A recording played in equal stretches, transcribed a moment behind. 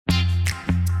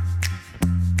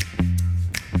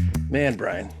Man,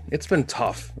 Brian, it's been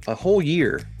tough. A whole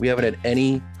year we haven't had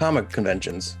any comic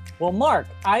conventions. Well, Mark,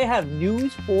 I have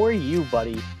news for you,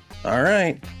 buddy. All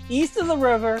right. East of the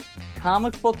River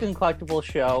Comic Book and Collectible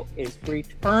Show is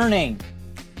returning.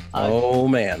 Oh,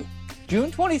 man. June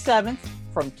 27th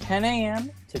from 10 a.m.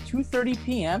 to 2:30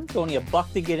 p.m. It's only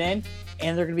 $1 to get in.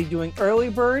 And they're going to be doing early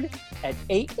bird at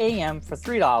 8 a.m. for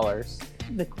 $3.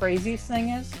 The craziest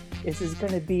thing is this is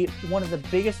going to be one of the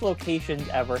biggest locations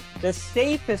ever, the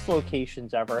safest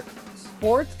locations ever.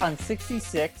 Sports on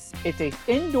 66. It's an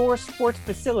indoor sports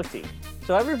facility.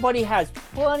 So everybody has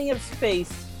plenty of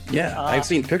space. Yeah, I've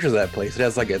seen pictures of that place. It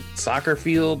has like a soccer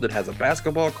field. It has a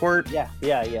basketball court. Yeah.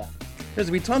 There's going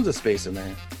to be tons of space in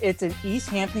there. It's in East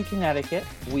Hampton, Connecticut.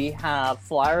 We have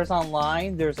flyers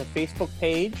online. There's a Facebook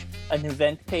page, an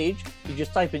event page. You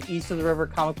just type in East of the River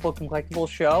Comic Book and Collectible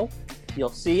Show. You'll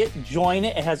see it. Join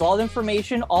it. It has all the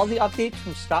information, all the updates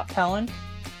from Scott Pellin.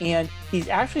 And he's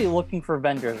actually looking for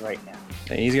vendors right now.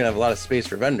 And he's going to have a lot of space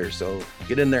for vendors. So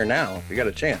get in there now if you got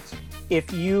a chance.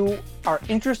 If you are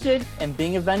interested in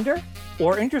being a vendor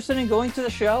or interested in going to the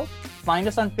show, find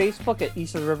us on Facebook at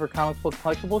East of the River Comic Book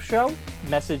Collectible Show.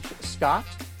 Message Scott,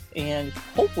 and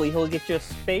hopefully he'll get you a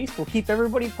space. We'll keep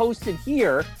everybody posted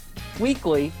here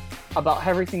weekly about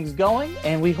how everything's going,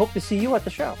 and we hope to see you at the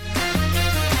show.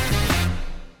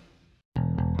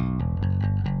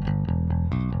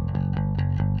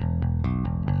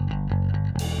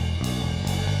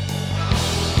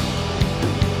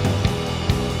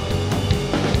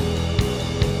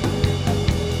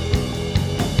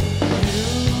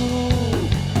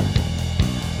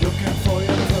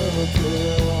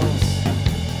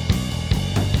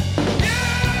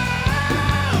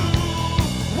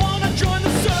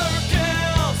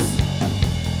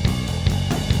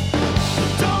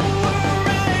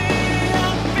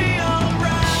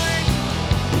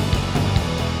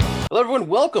 Everyone,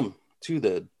 welcome to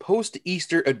the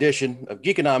post-Easter edition of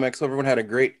Geekonomics. Hope everyone had a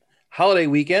great holiday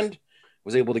weekend,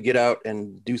 was able to get out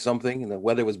and do something, and the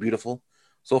weather was beautiful.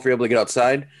 So if you're able to get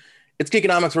outside, it's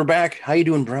Geekonomics. We're back. How you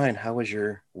doing, Brian? How was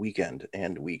your weekend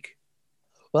and week?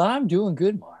 Well, I'm doing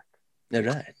good, Mark. All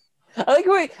right. I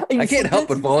can't help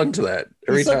but fall into that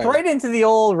every time. Right into the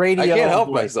old radio. I can't help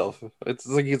myself.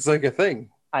 It's like a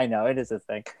thing. I know, it is a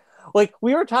thing. Like,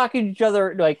 we were talking to each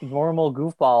other like normal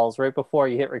goofballs right before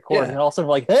you hit record, and all of a sudden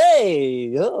we're like, hey!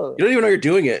 You don't even know you're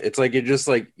doing it. It's like, you're just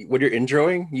like, when you're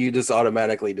introing, you just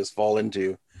automatically just fall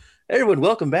into, everyone,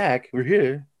 welcome back. We're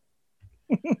here.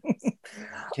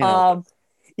 Weekend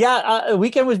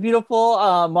was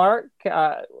beautiful. Mark,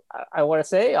 I want to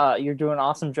say you're doing an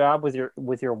awesome job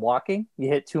with your walking. You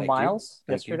hit 2 miles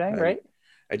yesterday, right?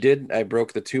 I did. I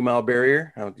broke the 2 mile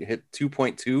barrier. I hit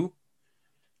 2.2.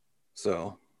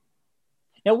 So...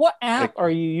 Now, what app are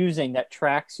you using that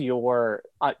tracks your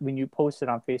when you post it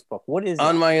on Facebook? What is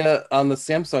on my on the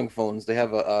Samsung phones? They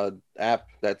have a app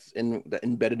that's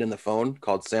embedded in the phone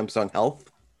called Samsung Health.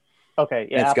 Okay,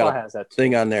 yeah, Apple has that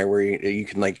thing on there where you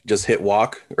can like just hit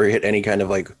walk or hit any kind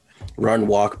of like run,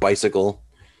 walk, bicycle,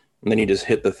 and then you just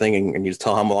hit the thing and you just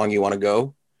tell how long you want to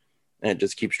go, and it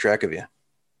just keeps track of you.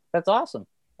 That's awesome.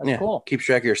 That's cool. Keeps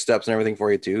track of your steps and everything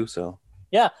for you too. So.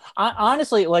 Yeah,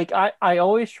 honestly, like I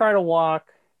always try to walk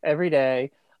every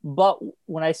day, but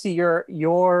when I see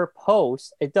your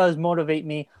post, it does motivate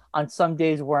me on some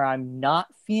days where I'm not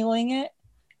feeling it.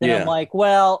 Then I'm like,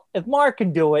 well, if Mark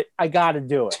can do it, I got to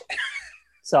do it.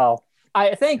 So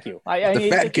I thank you. The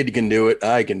fat kid can do it.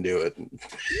 I can do it.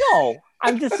 No,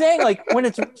 I'm just saying, like, when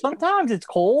sometimes it's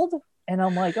cold, and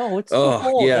I'm like, oh, it's too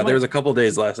cold. Yeah, there was a couple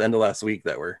days end of last week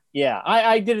that were. Yeah,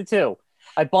 I did it too.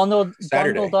 I bundled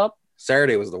up.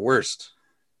 Saturday was the worst.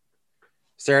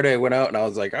 Saturday I went out and I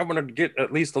was like, I'm gonna get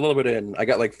at least a little bit in. I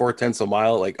got like 4/10 of a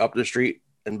mile, like up the street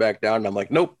and back down. And I'm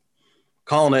like, nope,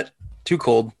 calling it. Too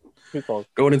cold.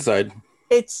 Going inside.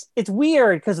 It's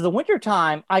weird because of the winter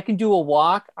time. I can do a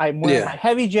walk. I'm wearing my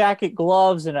heavy jacket,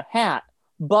 gloves, and a hat.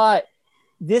 But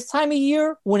this time of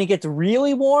year, when it gets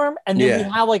really warm, and then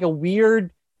you have like a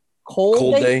weird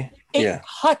cold day, it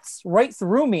cuts right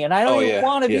through me, and I don't even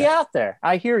want to be out there.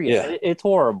 I hear you. Yeah. It's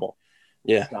horrible.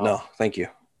 Yeah. So, no, thank you.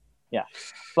 Yeah,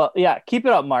 but keep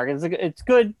it up, Mark. It's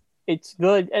good. It's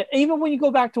good. Even when you go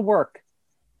back to work,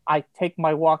 I take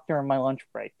my walk during my lunch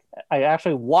break. I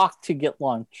actually walk to get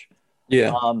lunch.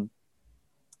 Yeah.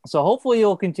 So hopefully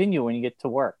you'll continue when you get to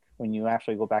work, when you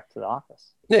actually go back to the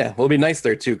office. Yeah, well, it'll be nice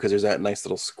there too because there's that nice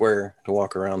little square to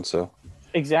walk around. So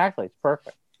exactly, it's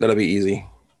perfect. That'll be easy.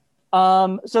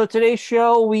 So today's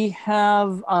show we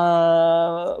have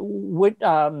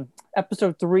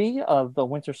episode 3 of the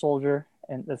Winter Soldier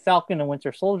and the Falcon and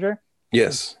Winter Soldier.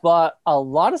 Yes. But a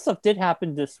lot of stuff did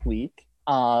happen this week.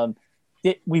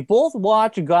 We both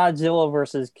watch Godzilla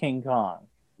versus King Kong.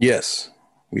 Yes,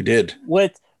 we did.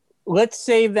 Let's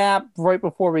save that right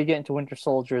before we get into Winter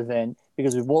Soldier, then,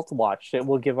 because we both watched it.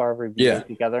 We'll give our review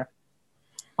together.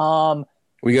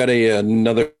 We got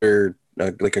another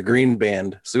like a Green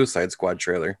Band Suicide Squad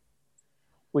trailer.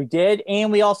 We did,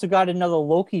 and we also got another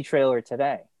Loki trailer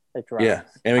today that dropped. Yeah,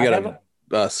 and we got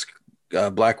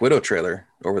a Black Widow trailer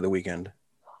over the weekend.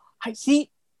 I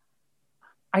see.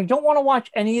 I don't want to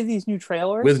watch any of these new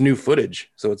trailers with new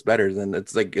footage, so it's better than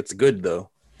it's good though.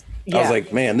 Yeah. I was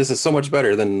like, man, this is so much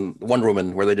better than Wonder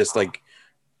Woman, where they just like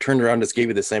turned around and just gave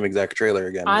you the same exact trailer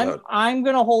again. I'm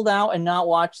gonna hold out and not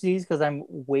watch these because I'm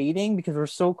waiting because we're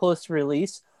so close to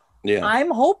release. Yeah,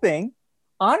 I'm hoping,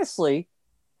 honestly.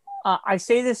 I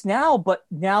say this now, but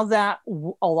now that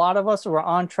a lot of us are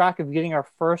on track of getting our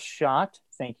first shot,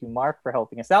 thank you, Mark, for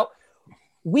helping us out.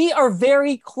 We are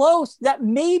very close that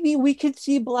maybe we could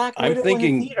see Black Widow in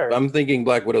the theater. I'm thinking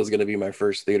Black Widow is going to be my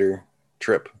first theater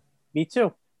trip. Me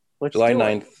too. July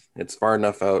 9th. It's far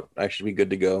enough out. I should be good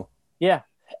to go. Yeah.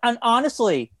 And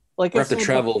honestly, like, I have to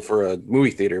travel for a movie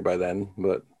theater by then,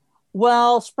 but.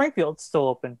 Well, Springfield's still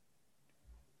open.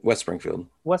 West Springfield.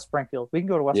 We can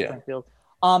go to West Springfield.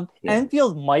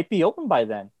 Enfield might be open by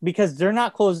then because they're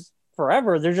not closed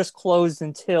forever. They're just closed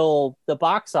until the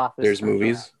box office. There's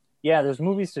movies. Yeah, there's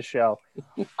movies to show.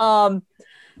 And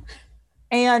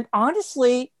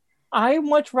honestly, I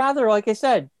much rather, like I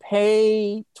said,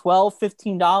 pay $12,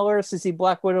 $15 to see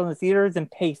Black Widow in the theater than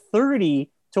pay $30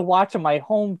 to watch on my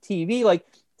home TV. Like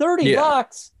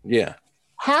 $30. Yeah.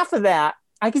 Half of that,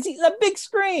 I can see the big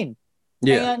screen.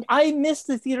 Yeah. And I miss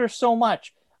the theater so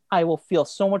much. I will feel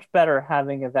so much better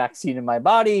having a vaccine in my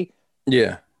body.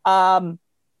 Yeah.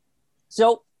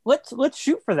 So let's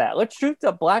shoot for that. Let's shoot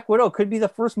that Black Widow could be the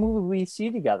first movie we see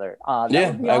together.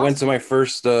 Awesome. I went to my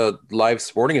first live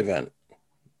sporting event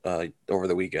over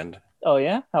the weekend. Oh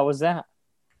yeah, how was that?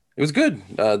 It was good.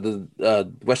 The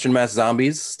Western Mass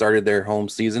Zombies started their home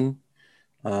season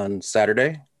on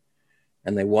Saturday,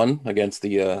 and they won against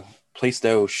the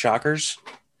Plaistow Shockers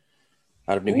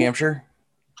out of New Hampshire.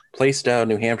 Plaistow,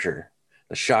 New Hampshire.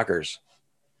 The Shockers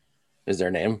is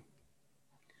their name.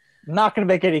 I'm not going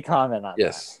to make any comment on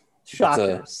that.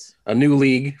 Shockers. A new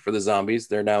league for the Zombies.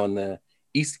 They're now in the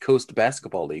East Coast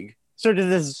Basketball League. So did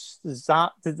they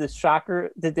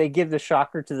give the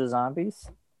Shocker to the Zombies?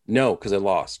 No, because they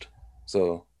lost.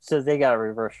 So they got a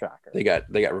reverse shocker. They got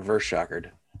reverse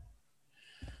shockered.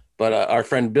 But our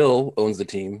friend Bill owns the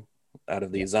team out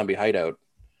of the Zombie Hideout.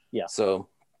 Yeah. So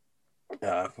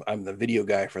I'm the video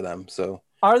guy for them. So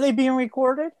are they being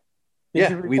recorded?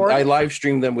 I live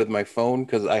streamed them with my phone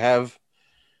because I have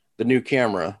the new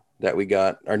camera that we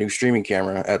got, our new streaming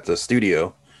camera at the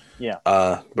studio. Yeah.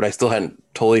 But I still hadn't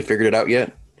totally figured it out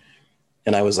yet.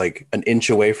 And I was like an inch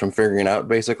away from figuring it out,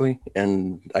 basically.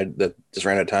 And that just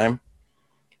ran out of time.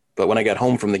 But when I got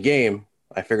home from the game,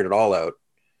 I figured it all out.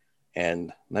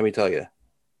 And let me tell you,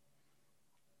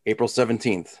 April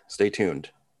 17th, stay tuned.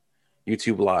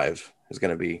 YouTube Live is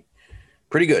going to be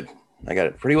pretty good. I got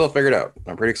it pretty well figured out.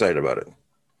 I'm pretty excited about it.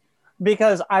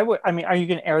 Because are you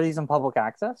going to air these on public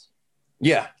access?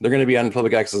 Yeah, they're going to be on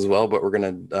public access as well, but we're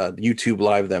going to YouTube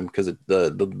Live them because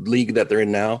the league that they're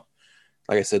in now,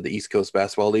 like I said, the East Coast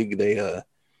Basketball League, they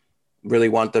really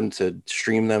want them to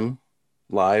stream them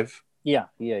live. Yeah.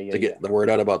 To get the word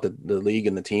out about the league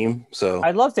and the team. So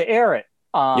I'd love to air it.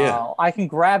 I can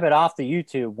grab it off the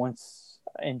YouTube once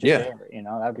and just air it.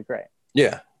 That'd be great.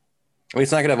 Yeah. I mean,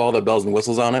 it's not going to have all the bells and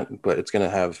whistles on it, but it's going to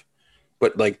have,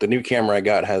 but like the new camera I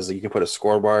got you can put a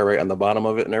score bar right on the bottom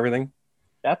of it and everything.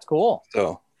 That's cool.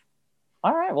 So.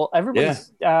 All right. Well, everybody's,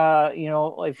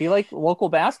 if you like local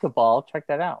basketball, check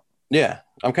that out. Yeah.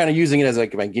 I'm kind of using it as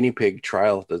like my guinea pig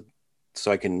trial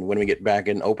so I can, when we get back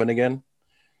in open again,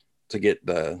 to get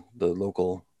the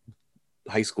local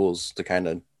high schools to kind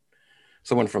of,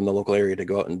 someone from the local area to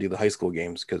go out and do the high school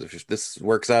games. Because if this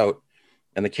works out,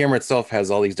 and the camera itself has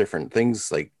all these different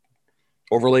things like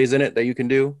overlays in it that you can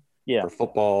do for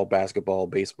football, basketball,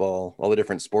 baseball, all the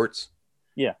different sports.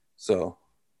 Yeah. So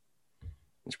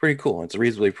it's pretty cool. It's a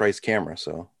reasonably priced camera.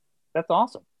 So that's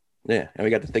awesome. Yeah. And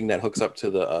we got the thing that hooks up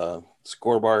to the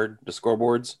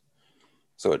scoreboards.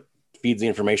 So it feeds the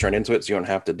information right into it. So you don't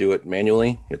have to do it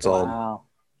manually. It's all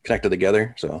connected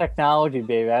together. So technology,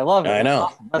 baby. I love it. I know.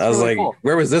 Awesome. I was really like, cool.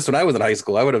 Where was this when I was in high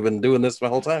school? I would have been doing this my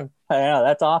whole time. I know.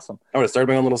 That's awesome. I would have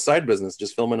started my own little side business,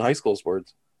 just filming high school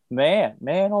sports. Man,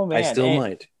 oh man. I still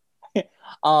might.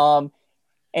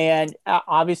 And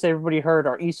obviously everybody heard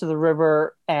our East of the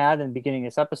River ad in the beginning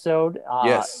of this episode.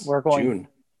 Yes. We're going June.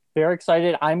 Very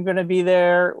excited. I'm going to be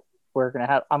there. I'm going to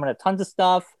have tons of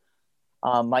stuff.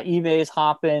 My eBay is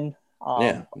hopping.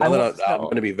 Yeah. I Now won't that I'm tell-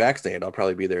 going to be vaccinated, I'll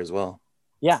probably be there as well.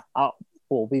 yeah,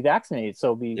 we'll be vaccinated, so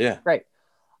it'll be Yeah. great.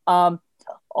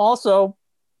 Also,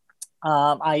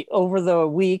 I over the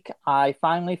week I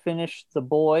finally finished The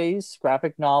Boys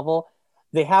graphic novel.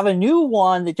 They have a new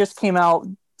one that just came out,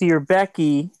 Dear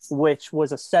Becky, which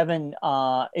was a 7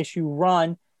 issue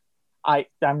run.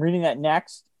 I'm reading that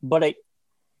next, but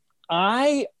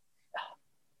I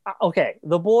okay,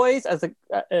 The Boys as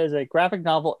a graphic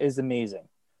novel is amazing.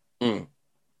 Mm.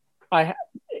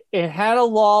 It had a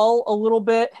lull a little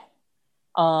bit.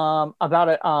 About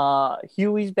it,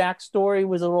 Huey's backstory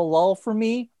was a little lull for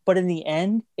me, but in the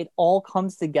end, it all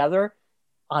comes together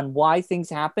on why things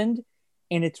happened,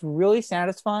 and it's really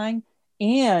satisfying.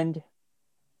 And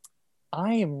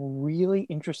I am really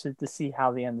interested to see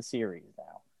how they end the series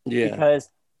now, Yeah. because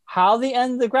how they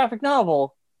end the graphic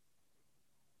novel,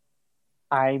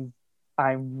 I'm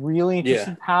really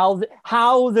interested how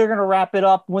they're gonna wrap it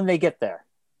up when they get there.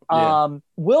 Yeah.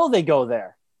 Will they go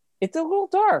there? It's a little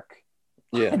dark.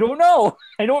 Yeah. I don't know.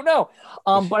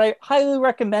 But I highly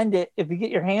recommend it if you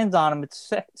get your hands on them.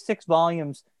 It's 6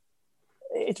 volumes.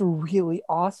 It's really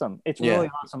awesome. It's really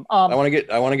awesome. I want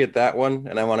to get that one,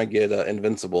 and I want to get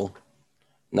Invincible.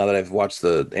 Now that I've watched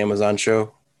the Amazon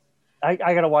show, I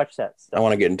gotta watch that stuff. I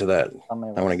want to get into that. I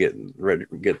want to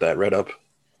get that read up.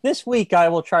 This week I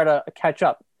will try to catch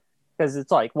up because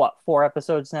it's like what 4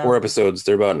 episodes now. 4 episodes.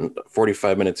 They're about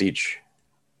 45 minutes each.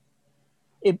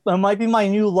 It might be my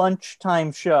new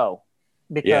lunchtime show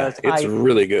because it's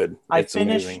really good. It's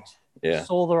finished amazing. Yeah.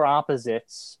 Solar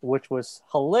Opposites, which was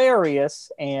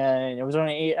hilarious, and it was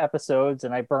only 8 episodes,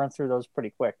 and I burned through those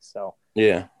pretty quick. So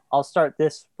yeah, I'll start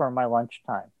this for my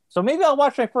lunchtime. So maybe I'll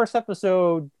watch my first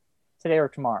episode today or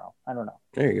tomorrow. I don't know.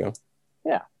 There you go.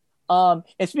 Yeah. And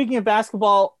speaking of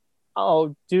basketball,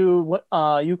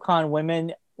 UConn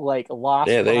women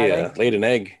lost? Yeah, they laid an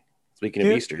egg. Speaking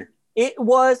of Easter, it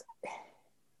was,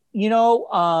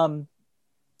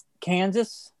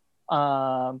 Kansas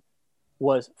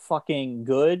was fucking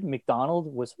good.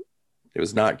 McDonald was. It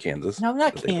was not Kansas. No,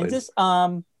 not Kansas.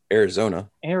 Arizona.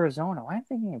 Why am I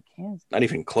thinking of Kansas? Not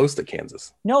even close to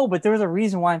Kansas. No, but there's a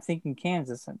reason why I'm thinking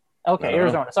Kansas.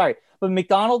 Arizona. Sorry, but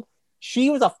McDonald, she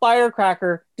was a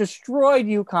firecracker. Destroyed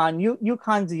UConn.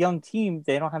 UConn's a young team.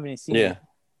 They don't have any seniors. Yeah.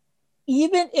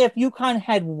 Even if UConn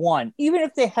had won, even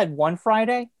if they had won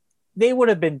Friday, they would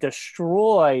have been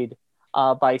destroyed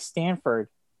by Stanford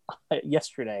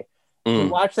yesterday. To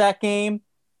watch that game,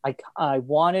 I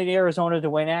wanted Arizona to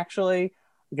win actually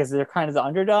because they're kind of the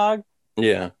underdog.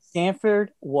 Yeah.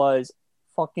 Stanford was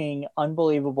fucking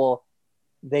unbelievable.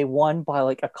 They won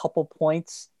by a couple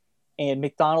points, and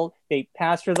McDonald, they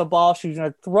passed her the ball. She was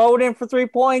going to throw it in for 3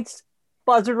 points.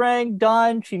 Buzzer rang,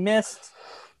 done. She missed.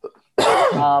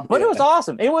 But it was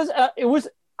awesome. It was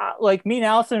me and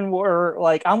Allison were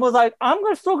I'm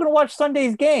still gonna watch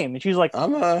Sunday's game, and she's like,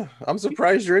 I'm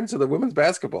surprised you're into the women's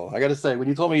basketball. I gotta say, when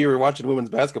you told me you were watching women's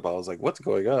basketball, I was like, what's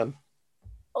going on?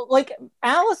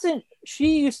 Allison,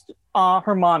 she used to,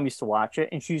 her mom used to watch it,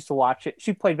 and she used to watch it.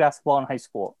 She played basketball in high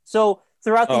school, so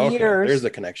throughout the years, there's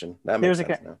the connection. That makes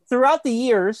sense now. Throughout the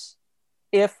years,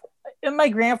 and my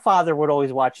grandfather would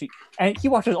always watch, and he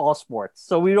watches all sports,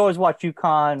 so we'd always watch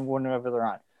UConn whenever they're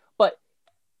on. But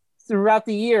throughout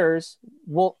the years,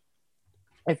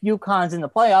 if UConn's in the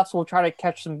playoffs, we'll try to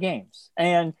catch some games.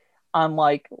 And I'm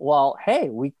like, well, hey,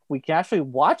 we can actually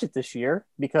watch it this year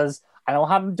because I don't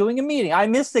have them doing a meeting. I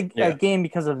missed a game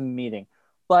because of a meeting.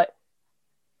 But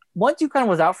once UConn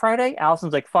was out Friday,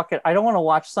 Allison's like, fuck it, I don't want to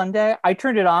watch Sunday. I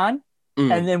turned it on,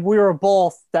 and then we were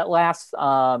both, that last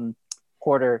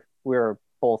quarter, we were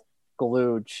both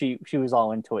glued. She was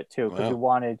all into it too because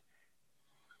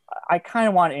I kind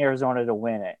of wanted Arizona to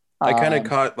win it. I kind of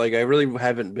caught, I really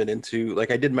haven't been into,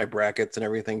 I did my brackets and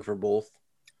everything for both,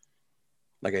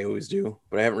 like I always do,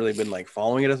 but I haven't really been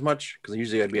following it as much because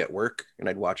usually I'd be at work and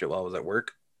I'd watch it while I was at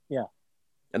work. Yeah.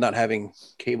 And not having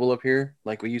cable up here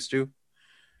like we used to.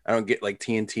 I don't get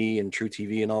TNT and True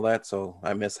TV and all that, so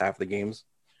I miss half the games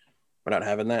for not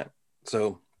having that.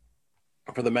 So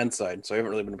for the men's side, so I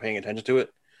haven't really been paying attention to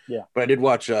it. Yeah. But I did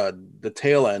watch the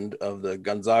tail end of the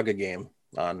Gonzaga game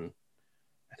on,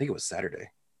 I think it was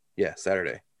Saturday. Yeah,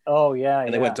 Saturday. Oh, yeah.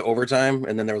 And they went to overtime,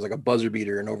 and then there was a buzzer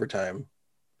beater in overtime.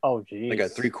 Oh, geez. A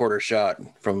 3-quarter shot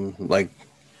from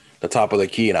the top of the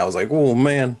key, and I was like, oh,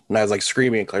 man. And I was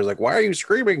screaming. Claire's like, why are you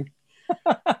screaming?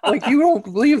 You don't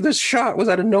believe this shot was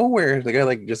out of nowhere. The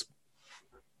guy just,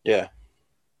 yeah.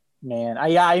 Man,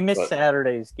 I missed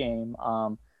Saturday's game.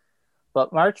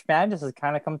 But March Madness has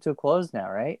kind of come to a close now,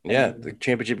 right? Yeah, the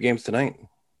championship game's tonight.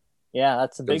 Yeah,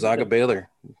 that's a big Gonzaga Baylor.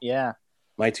 Yeah.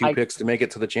 My 2 picks to make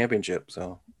it to the championship.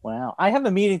 So Wow. I have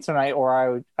a meeting tonight,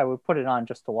 or I would put it on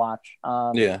just to watch.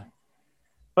 Yeah.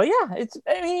 But yeah,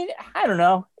 I mean, I don't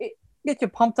know. It gets you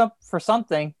pumped up for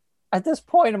something. At this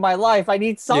point in my life, I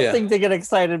need Yeah. something to get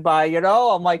excited by,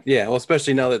 I'm like, Yeah. Well,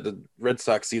 especially now that the Red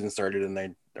Sox season started and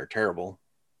they're terrible.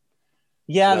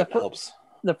 So yeah, that helps.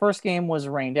 the first game was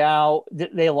rained out.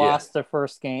 They Yeah. lost the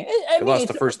first game. I They mean, lost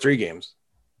the first three games.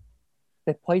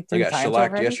 they played They three got times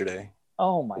shellacked already. yesterday.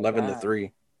 Oh my 11 to god.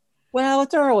 3. Well,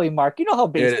 it's early, Mark. You know how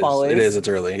It baseball is. It is. is. It's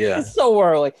early. Yeah. It's so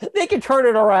early. They can turn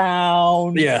it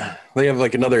around. Yeah. They have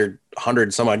like another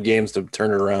 100 some odd games to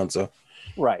turn it around. So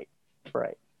Right.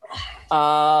 Right.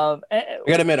 I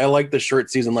gotta admit, I liked the short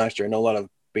season last year. I know a lot of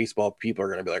baseball people are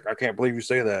gonna be like, I can't believe you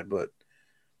say that, but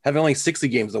having only 60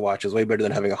 games to watch is way better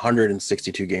than having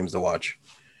 162 games to watch.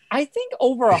 I think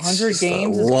over It's 100 just a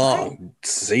games is long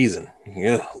season.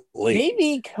 Yeah, late.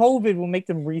 maybe COVID will make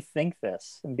them rethink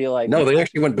this and be like, No, they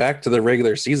actually went back to the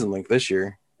regular season like this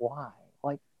year. why?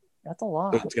 Like, that's a So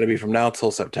lot it's gonna be from now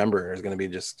till September. It's gonna be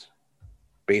just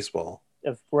baseball.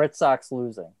 of Red Sox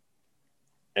losing.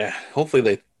 Yeah, hopefully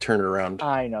they turn it around.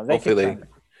 I know. Hopefully they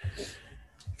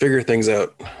figure things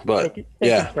out. But they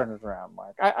yeah, can turn it around,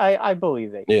 Mark. I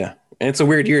believe they can. yeah, and it's a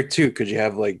weird year too because you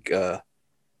have like I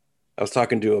was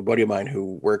talking to a buddy of mine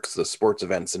who works the sports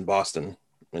events in Boston,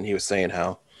 and he was saying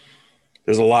how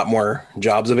there's a lot more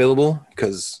jobs available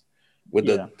because with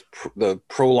the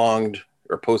prolonged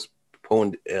or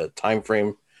postponed time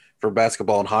frame for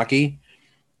basketball and hockey,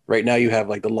 right now you have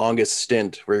like the longest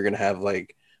stint where you're going to have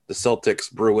like the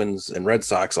Celtics, Bruins, and Red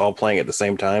Sox all playing at the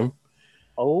same time.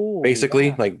 Oh, Basically,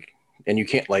 yeah. like, and you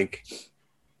can't like.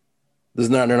 They're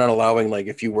not allowing like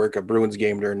if you work a Bruins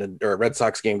game or a Red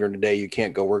Sox game during the day, you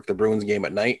can't go work the Bruins game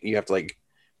at night. You have to like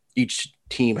each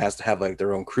team has to have like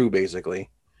their own crew basically.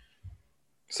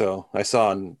 So I saw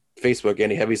on Facebook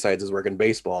Andy Heavisides is working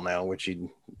baseball now, which he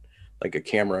like a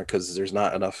camera because there's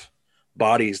not enough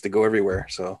bodies to go everywhere.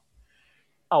 So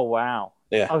Oh, wow.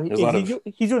 yeah, Oh, there's a lot of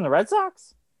he's doing the Red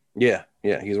Sox? yeah.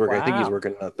 He's working. I think he's Wow.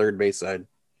 working a third base side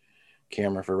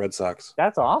camera for Red Sox.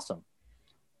 That's awesome.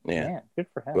 Yeah, Man, good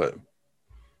for him. but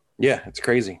yeah, it's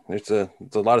crazy. It's a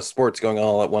lot of sports going on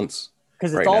all at once.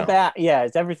 Because it's right all now. back. Yeah,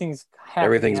 everything's happening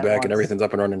Everything's at back once. and everything's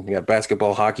up and running. You got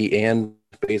basketball, hockey, and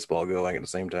baseball going at the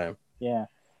same time. Yeah.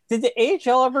 Did the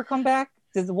AHL ever come back?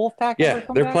 Did the Wolfpack ever Yeah,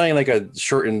 come they're back? playing like a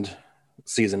shortened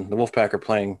season. The Wolfpack are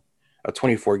playing a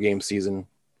 24 game season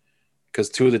because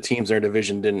two of the teams in their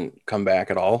division didn't come back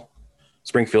at all.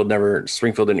 Springfield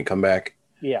didn't come back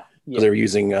Yeah. because they were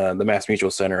using the Mass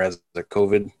Mutual Center as a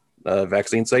COVID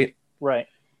vaccine site. Right.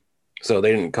 So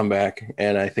they didn't come back.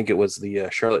 And I think it was the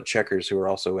Charlotte Checkers who were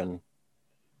also in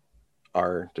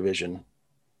our division.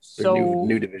 They're So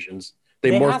new divisions.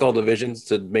 They they morphed have- all divisions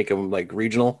to make them like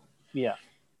regional. yeah.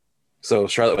 So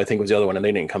Charlotte, I think, was the other one, and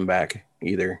they didn't come back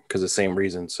either because of the same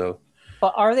reason. So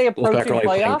But are they Wolfpack approaching are only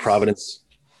playing playoffs? Providence.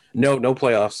 No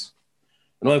playoffs.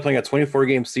 They're only playing a 24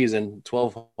 game season,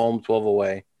 12 home, 12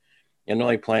 away, and they're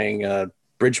only playing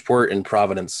Bridgeport and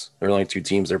Providence. They're only two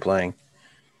teams they're playing.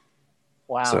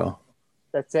 Wow. So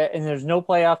That's it. And there's no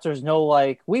playoffs. There's no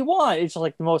like we won. It's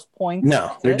like the most points.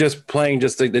 no, they're just playing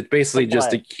it's basically To just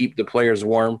play. to keep the players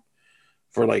warm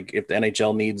for like if the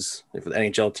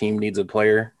NHL team needs a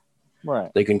player,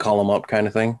 Right. they can call them up kind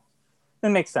of thing.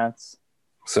 That makes sense.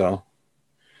 So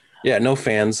yeah, no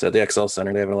fans at the XL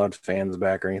Center. They haven't allowed fans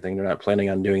back or anything. They're not planning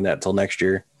on doing that till next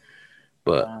year.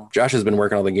 But Wow. Josh has been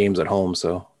working all the games at home,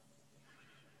 so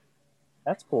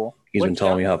That's cool. he's been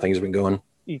telling me how things have been going.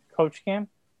 You coach Cam?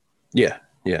 Yeah.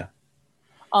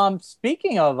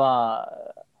 Speaking of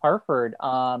Hartford,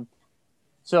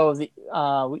 so the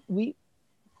we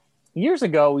years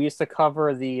ago we used to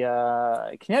cover the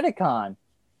Kineticon,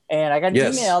 and I got an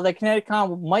Yes. email that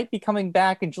Kineticon might be coming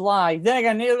back in July. Then I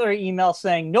got another email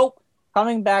saying nope,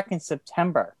 coming back in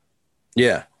September.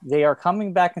 Yeah. They are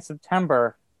coming back in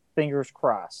September. Fingers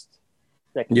crossed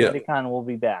that Yeah. Kineticon will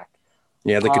be back.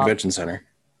 Yeah, the convention center.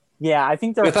 Yeah, I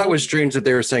think they're. I thought it was strange that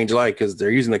they were saying July because they're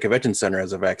using the convention center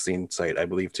as a vaccine site, I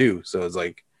believe, too. So it's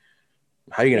like,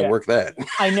 how are you going to work that?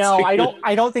 I know. I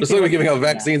don't think It's like were we're giving out thinking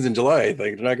that. vaccines in July. Like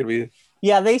they're not going to be.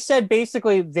 Yeah, they said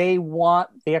basically they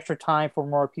want the extra time for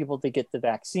more people to get the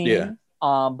vaccine. Yeah.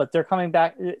 But they're coming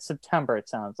back September, it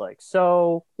sounds like.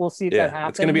 So we'll see if that happens.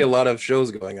 It's going to be a lot of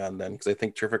shows going on then because I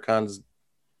think Terrificon's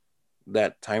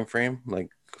that time frame,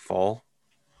 like fall.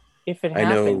 If it I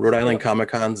happens. know Rhode Island Comic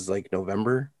Con's like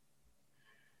November.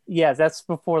 Yeah, that's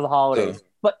before the holidays. So,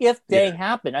 but if they yeah.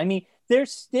 happen, I mean,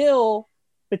 there's still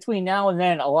between now and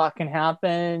then a lot can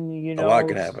happen. You know, A lot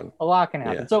can happen. A lot can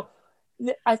happen. Yeah. So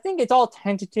I think it's all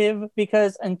tentative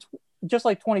because, and just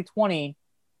like 2020,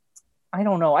 I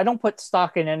don't know. I don't put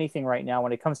stock in anything right now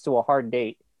when it comes to a hard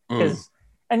date Mm. because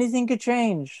anything could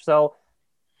change. So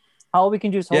all we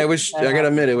can do is Yeah, it hope was. that I gotta happens.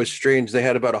 admit, it was strange. They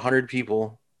had about 100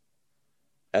 people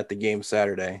at the game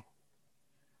Saturday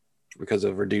because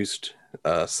of reduced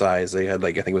size. They had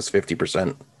like I think it was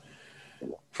 50%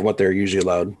 from what they're usually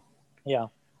allowed, and Yeah.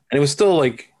 it was still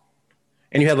like.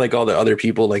 And you had like all the other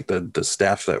people, like the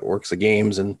staff that works the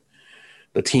games and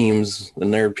the teams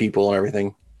and their people and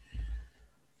everything.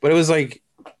 But it was like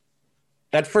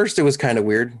at first it was kind of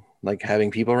weird, like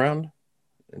having people around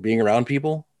and being around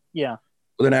people. Yeah.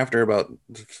 But then after about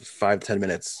 5-10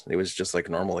 minutes, it was just like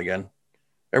normal again.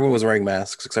 Everyone was wearing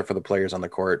masks except for the players on the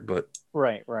court, but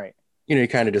Right. Right. you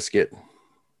kind of just get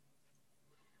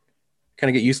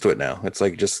used to it now. It's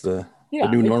like just the Yeah.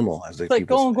 new It's normal, as like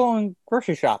people say. going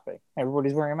grocery shopping.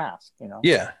 Everybody's wearing a mask, you know?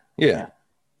 Yeah, yeah,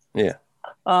 yeah.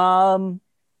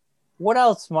 What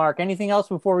else, Mark? Anything else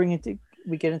before we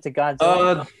get into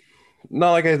Godzilla?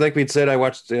 No, like we'd said, I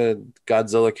watched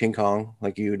Godzilla King Kong,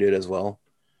 like you did as well.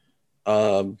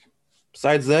 Um,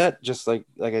 Besides that, just like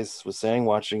I was saying,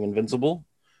 watching Invincible,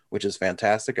 which is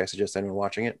fantastic. I suggest anyone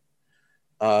watching it.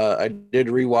 I did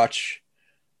rewatch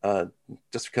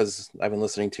just because I've been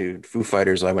listening to Foo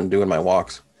Fighters. I've been doing my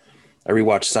walks. I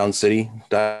rewatched Sound City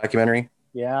documentary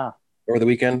Yeah, over the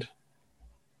weekend.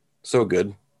 So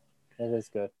good. it is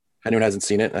good. If anyone hasn't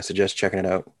seen it, I suggest checking it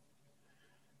out.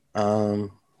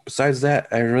 Besides that,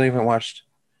 I really haven't watched.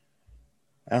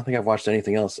 I don't think I've watched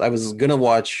anything else. I was gonna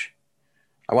watch.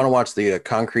 I want to watch the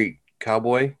Concrete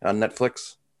Cowboy on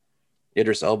Netflix.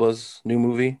 Idris Elba's new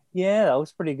movie. Yeah, that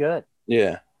was pretty good.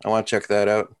 Yeah, I want to check that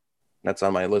out. That's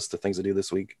on my list of things to do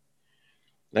this week.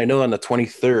 I know on the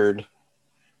 23rd,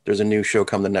 there's a new show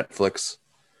come to Netflix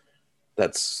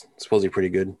that's supposedly pretty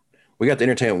good. We got the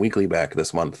Entertainment Weekly back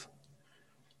this month.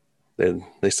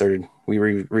 They started, we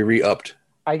re-upped.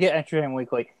 I get Entertainment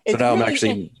Weekly. So It's now I'm really,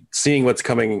 actually seeing what's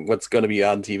coming, what's going to be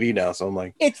on TV now. So I'm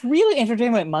like, it's really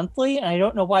Entertainment Monthly, and I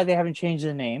don't know why they haven't changed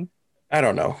the name. I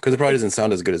don't know, because it probably doesn't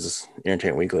sound as good as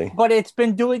Entertainment Weekly. But they've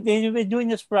been doing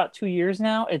this for about 2 years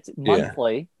now. It's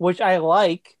monthly, which I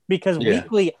like because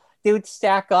weekly they would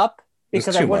stack up because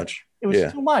It's too much. It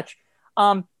was too much.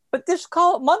 But just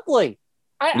call it monthly.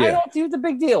 I don't see what the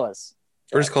big deal is.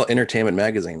 Or just call it Entertainment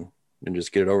Magazine and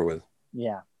just get it over with.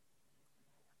 Yeah.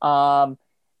 But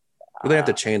they have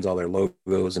to change all their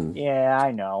logos and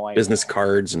I know. business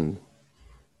cards, and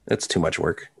that's too much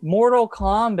work. Mortal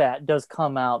Kombat does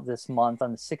come out this month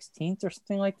on the 16th or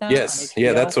something like that. Yes.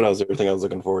 Yeah, that's everything I was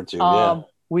looking forward to.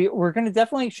 We're gonna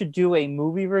definitely should do a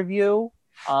movie review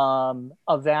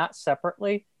of that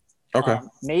separately. Okay.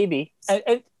 Maybe.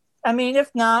 I mean,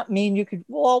 if not, you could.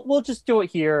 Well, we'll just do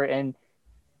it here, and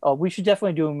we should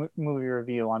definitely do a movie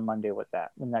review on Monday with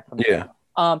that when that comes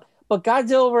out. But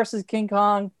Godzilla versus King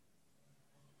Kong.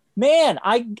 Man,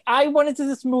 I went into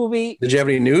this movie. Did you have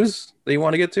any news that you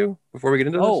want to get to before we get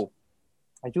into this? Oh,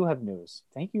 I do have news.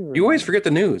 Thank you. You always forget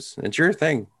the news. It's your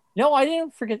thing. No, I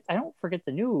didn't forget. I don't forget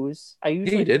the news. I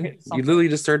usually you did. You literally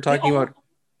just started talking about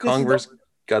Kong versus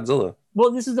Godzilla.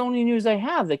 Well, this is the only news I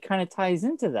have that kind of ties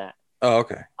into that. Oh,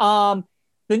 okay.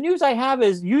 The news I have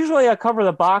is usually I cover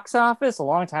the box office a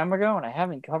long time ago, and I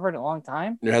haven't covered it in a long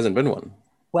time. There hasn't been one.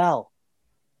 Well,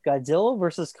 Godzilla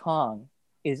versus Kong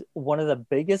is one of the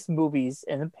biggest movies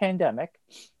in the pandemic.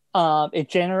 It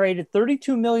generated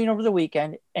 $32 million over the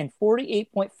weekend and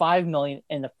 $48.5 million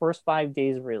in the first 5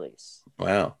 days of release.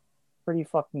 Wow. Pretty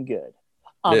fucking good.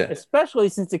 Especially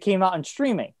since it came out on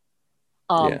streaming.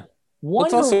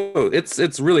 It's also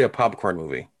it's really a popcorn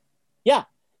movie. Yeah.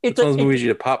 It's one of those movies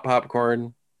you pop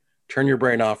popcorn, turn your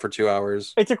brain off for 2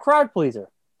 hours. It's a crowd pleaser.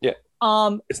 Yeah.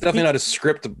 It's definitely not a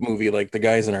script movie like the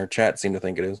guys in our chat seem to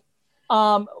think it is.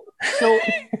 So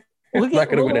it's not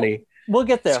going to win any. We'll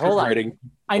get there. Hold on.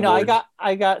 I know awards.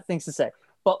 I got things to say.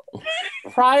 But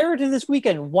prior to this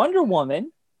weekend, Wonder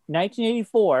Woman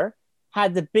 1984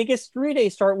 had the biggest 3-day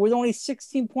start with only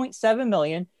 16.7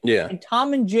 million. Yeah. And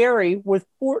Tom and Jerry with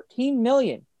 14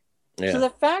 million. Yeah. So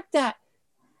the fact that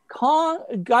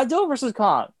Godzilla vs.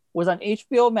 Kong was on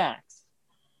HBO Max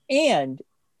and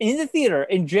in the theater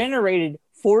and generated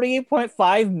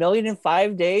 48.5 million in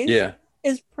 5 days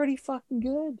is pretty fucking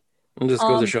good. It just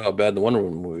goes to show how bad the Wonder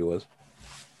Woman movie was.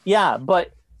 Yeah,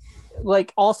 but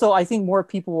also I think more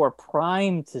people were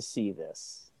primed to see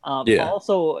this.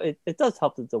 Also, it does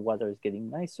help that the weather is getting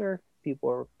nicer.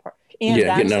 People are getting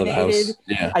out of the house.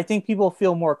 Yeah, I think people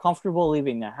feel more comfortable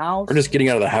leaving the house. Or just getting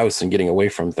out of the house and getting away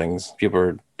from things. People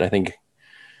are, I think,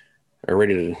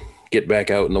 ready to get back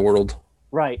out in the world.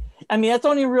 Right. I mean, that's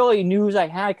only really news I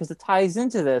had because it ties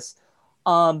into this.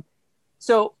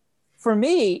 So for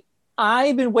me,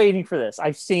 I've been waiting for this.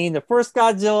 I've seen the first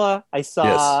Godzilla. I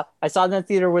saw it in the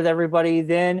theater with everybody.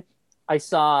 Then I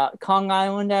saw Kong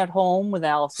Island at home with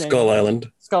Allison. Skull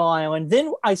Island. Skull Island.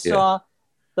 Then I saw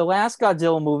the last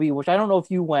Godzilla movie, which I don't know if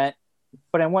you went,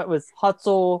 but I went with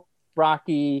Hutzel,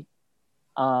 Rocky,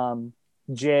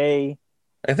 Jay,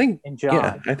 and John.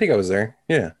 Yeah, I think I was there.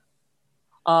 Yeah.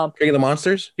 King of the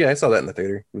Monsters? Yeah, I saw that in the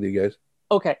theater with you guys.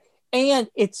 Okay. And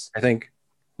it's... I think.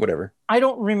 Whatever. I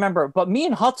don't remember, but me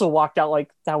and Hutzel walked out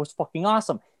like, that was fucking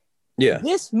awesome. Yeah.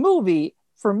 This movie,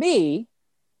 for me,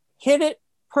 hit it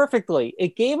perfectly.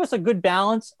 It gave us a good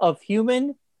balance of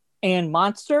human and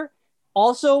monster.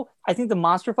 Also, I think the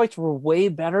monster fights were way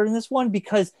better in this one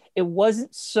because it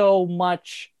wasn't so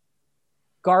much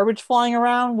garbage flying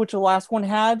around, which the last one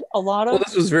had a lot of. Well,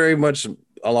 this was very much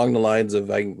along the lines of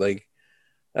like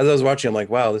as I was watching, I'm like,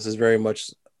 wow, this is very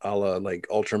much a la like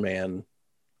Ultraman,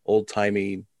 old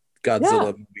timey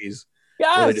Godzilla movies.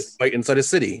 Yes. Where they just fight inside a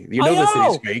city. You know the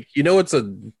city's fake. You know it's a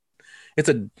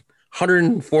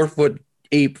 104-foot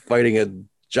ape fighting a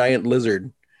giant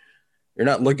lizard. You're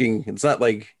not looking. It's not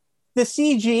like the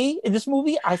CG in this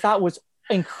movie. I thought was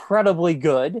incredibly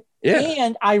good. Yeah.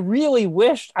 And I really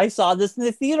wished I saw this in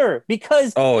the theater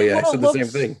because I said the same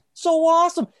thing. So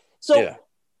awesome. So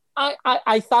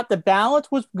I thought the balance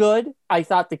was good. I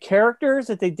thought the characters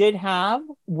that they did have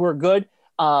were good.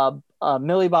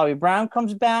 Millie Bobby Brown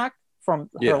comes back from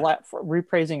her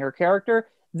reprising her character.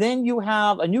 Then you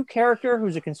have a new character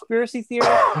who's a conspiracy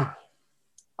theorist.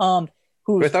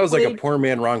 Who I thought was like a poor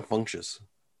man Ron Funches.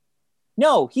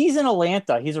 No, he's in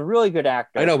Atlanta. He's a really good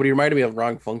actor. I know, but he reminded me of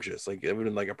Ron Funches. Like it would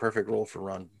have been like a perfect role for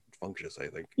Ron Funches, I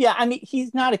think. Yeah, I mean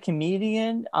he's not a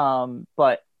comedian,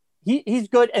 but he's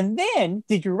good. And then,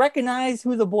 did you recognize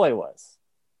who the boy was?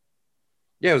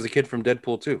 Yeah, it was a kid from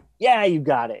Deadpool 2. Yeah, you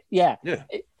got it. Yeah.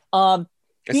 I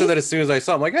said that as soon as I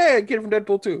saw him. Like, hey, a kid from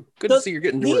Deadpool 2. Good to see you're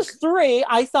getting to work. These three,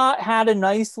 I thought, had a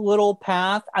nice little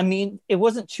path. I mean, it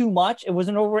wasn't too much. It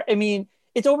wasn't over. I mean,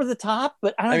 it's over the top,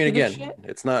 but I don't. I mean, again,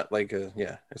 it's not like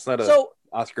it's not a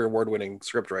Oscar award-winning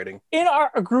script writing. In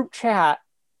our group chat,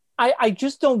 I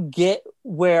just don't get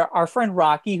where our friend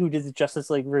Rocky, who did the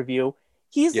Justice League review,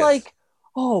 he's like,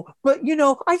 oh, but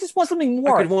I just want something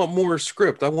more. I could want more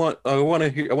script. I want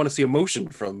to see emotion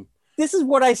from. This is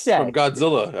what I said from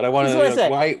Godzilla, and I want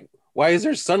to. Why is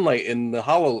there sunlight in the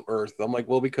hollow Earth? I'm like,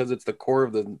 well, because it's the core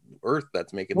of the Earth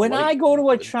that's making. When I go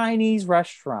to a Chinese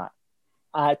restaurant,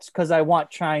 it's because I want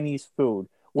Chinese food.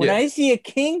 When I see a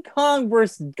King Kong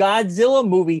versus Godzilla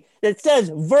movie that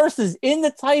says "versus" in the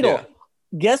title,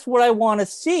 guess what I want to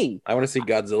see? I want to see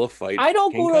Godzilla fight. I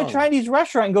don't go to a Chinese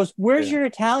restaurant and goes, "Where's your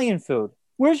Italian food?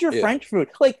 Where's your French food?"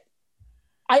 Like,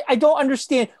 I don't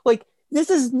understand. Like, this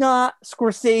is not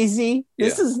Scorsese.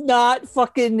 This is not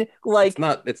fucking like. It's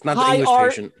not the English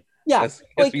Patient. Yeah, that's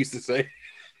what we used to say.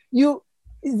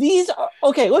 These are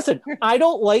okay. Listen, I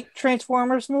don't like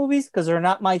Transformers movies because they're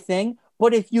not my thing.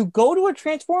 But if you go to a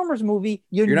Transformers movie,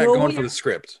 you're not going for the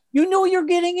script. You know you're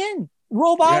getting in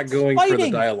robots. You're not going fighting. For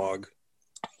the dialogue.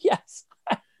 Yes,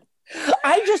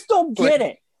 I just don't get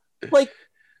it. Like,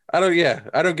 I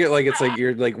don't get like it's like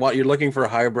you're looking for a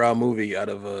highbrow movie out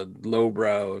of a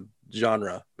lowbrow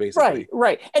genre, basically.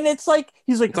 Right. And it's like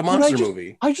he's like, it's a monster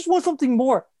movie. I just want something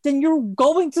more. Then you're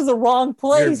going to the wrong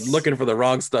place. You're looking for the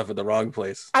wrong stuff at the wrong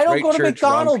place. I don't go to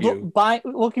McDonald's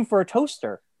looking for a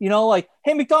toaster. Like,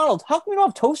 hey, McDonald's, how come we don't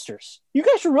have toasters? You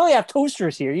guys should really have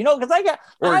toasters here, because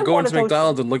Or going to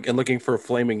McDonald's and looking for a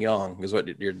flaming yong is what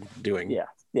you're doing.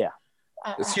 Yeah.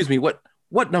 Excuse me, what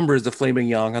number is the flaming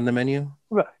yong on the menu?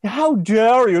 How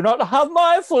dare you not have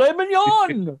my flaming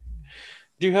yong?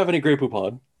 Do you have any Grey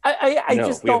Poupon? I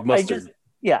just don't.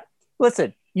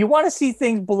 Listen, you want to see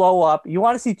things blow up. You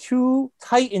want to see two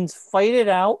titans fight it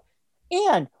out.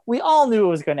 And we all knew it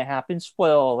was going to happen.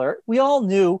 Spoiler alert. We all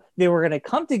knew they were going to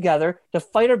come together to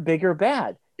fight a bigger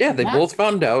bad. Yeah, they both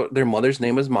found out their mother's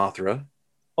name was Mothra.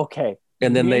 Okay.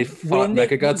 And then they fought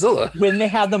Mechagodzilla. When they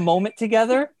had the moment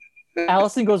together,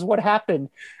 Allison goes, what happened?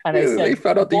 And I said, they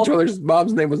found out each other's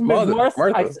mom's name was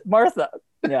Martha. Martha.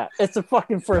 Yeah, it's the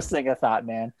fucking first thing I thought,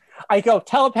 man. I go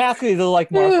telepathically, they're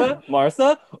like,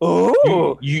 Martha.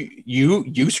 Oh,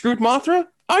 you screwed Mothra?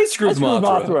 I screwed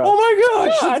Mothra. Oh my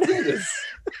gosh! Let's do this.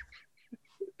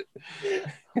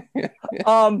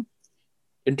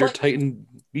 Inter-Titan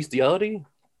bestiality.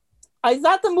 I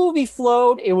thought the movie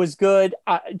flowed. It was good.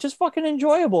 Just fucking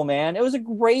enjoyable, man. It was a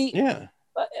great. Yeah.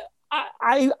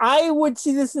 I would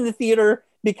see this in the theater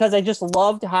because I just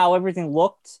loved how everything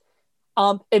looked.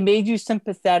 It made you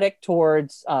sympathetic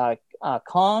towards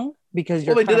Kong because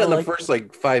you're. Well, they did it in the first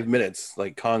 5 minutes.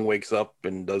 Like Kong wakes up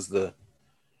and does the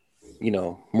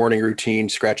morning routine,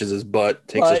 scratches his butt,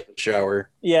 takes a But shower.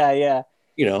 yeah.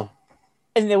 You know,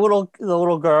 And the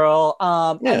little girl.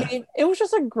 I yeah. mean, it was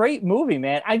just a great movie,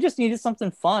 man. I just needed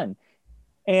something fun,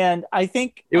 and I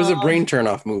think It was a brain turn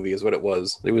off movie, is what it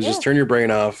was. It was yeah. just turn your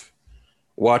brain off,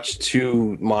 watch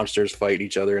two monsters fight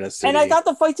each other in a And I city. thought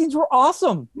the fight scenes were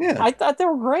awesome. Yeah. I thought they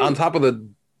were great. On top of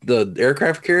the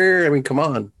aircraft carrier. I mean, come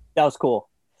on. That was cool.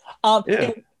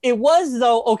 Yeah. It was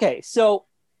though. Okay, so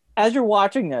as you're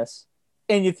watching this,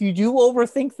 and if you do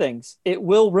overthink things, it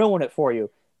will ruin it for you.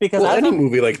 Because Well, I any thought,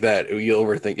 movie like that, you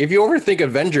overthink. If you overthink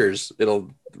Avengers, it'll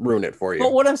ruin it for you.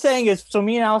 but what I'm saying is, so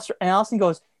me and Allison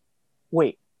goes,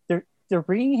 wait, they're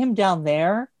bringing him down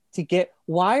there to get.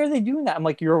 Why are they doing that? I'm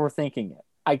like, you're overthinking it.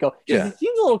 I go, Yeah. it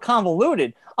seems a little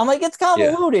convoluted. I'm like, it's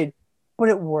convoluted, but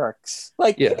it works.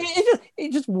 Like, Yeah.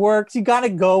 it just works. You got to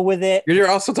go with it. You're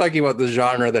also talking about the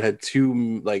genre that had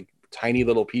two like tiny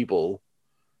little people,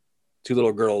 two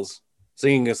little girls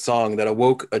singing a song that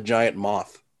awoke a giant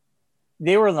moth.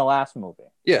 They were in the last movie.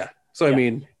 Yeah. So Yeah. I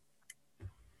mean,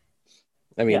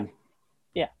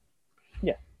 Yeah.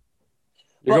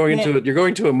 you're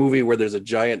going to a movie where there's a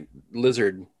giant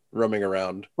lizard roaming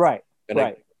around Right. and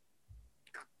Right. an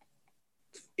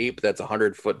ape that's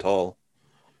 100 foot tall.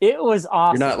 It was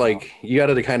awesome. You're not like, you got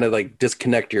to kind of like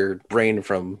disconnect your brain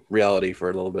from reality for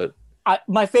a little bit.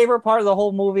 My favorite part of the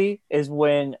whole movie is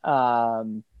when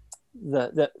the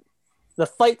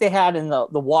fight they had in the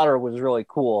water was really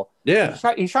cool. Yeah.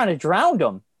 He's trying to drown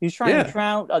them. He's trying to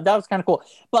drown. That was kind of cool.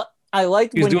 But I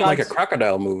liked He was when doing like a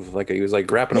crocodile move, like he was like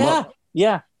wrapping them up,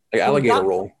 Yeah. like alligator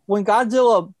roll. When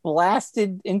Godzilla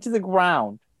blasted into the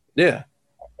ground, Yeah.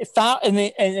 it found and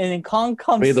then Kong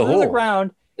comes Made the through the hole.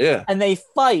 ground. Yeah. And they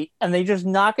fight and they just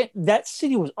knock it. That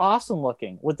city was awesome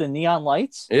looking with the neon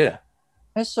lights. Yeah.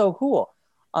 That's so cool.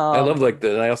 I love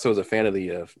and I also was a fan of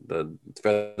the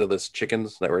featherless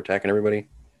chickens that were attacking everybody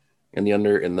in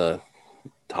the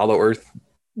Hollow Earth.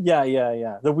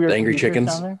 Yeah. The weird angry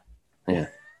chickens. down there. Yeah.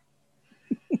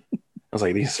 I was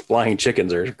like, these flying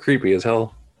chickens are creepy as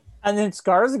hell. And then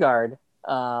Skarsgård.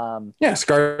 Yeah,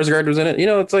 Skarsgård was in it.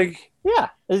 It's like, yeah,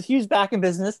 he was back in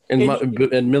business.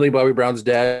 And Millie Bobby Brown's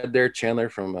dad there, Chandler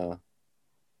from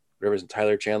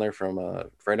Tyler Chandler from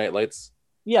Friday Night Lights.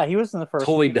 Yeah, he was in the first.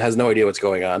 Totally has no idea what's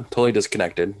going on. Totally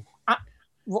disconnected.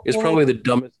 He's probably the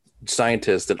dumbest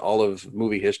scientist in all of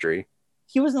movie history.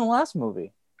 He was in the last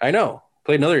movie. I know.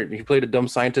 He played a dumb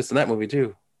scientist in that movie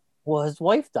too. Well, his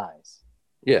wife dies.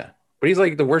 Yeah, but he's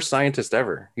like the worst scientist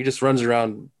ever. He just runs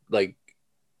around like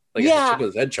a chick with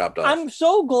his head chopped off. I'm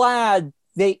so glad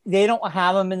they don't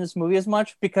have him in this movie as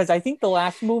much, because I think the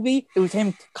last movie it was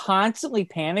him constantly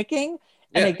panicking,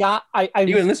 and they got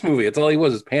even in this movie, it's all he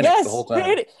was is panic the whole time.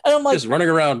 And I'm like, just running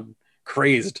around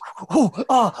crazed. I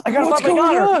gotta find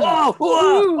my daughter.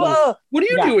 What are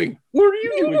you doing? What are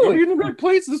you doing? Are you in the right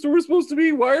place? This is where we're supposed to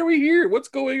be. Why are we here? What's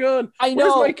going on? I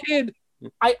know. Where's my kid?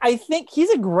 I think he's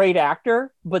a great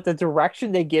actor, but the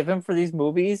direction they give him for these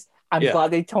movies, I'm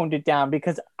glad they toned it down,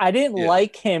 because I didn't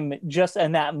like him just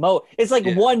in that mode. It's like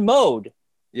one mode.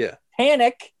 Yeah.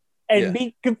 Panic and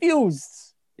be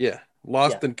confused. Yeah.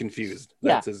 Lost and confused.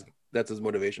 That's his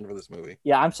motivation for this movie.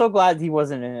 Yeah, I'm so glad he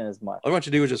wasn't in it as much. All I want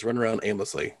you to do is just run around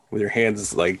aimlessly with your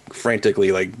hands like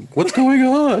frantically, like, what's going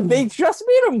on? They just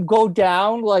made him go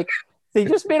down, like they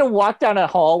just made him walk down a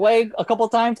hallway a couple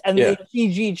times, and they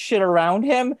CG'd shit around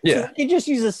him. Yeah. So they just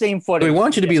use the same footage. So we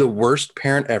want you to be the worst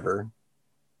parent ever,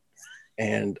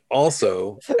 and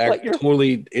also act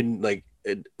totally like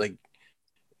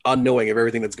unknowing of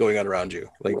everything that's going on around you.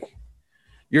 Like,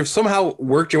 you've somehow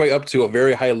worked your way up to a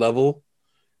very high level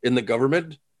in the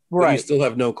government, but you still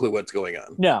have no clue what's going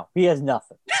on. No, he has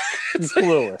nothing. He's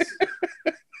clueless.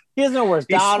 He doesn't know where his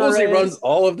daughter is. He runs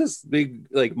all of this big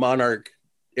like monarch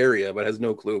area, but has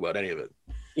no clue about any of it.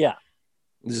 Yeah,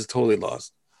 he's just totally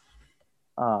lost.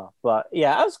 But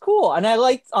yeah, that was cool, and I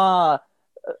liked Mega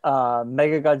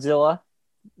Godzilla.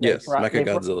 Yes, Mecha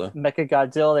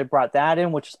Godzilla. They brought that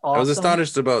in, which is awesome. I was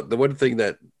astonished about the one thing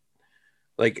that,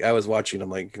 like, I was watching. I'm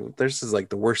like, this is like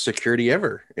the worst security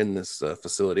ever in this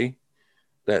facility.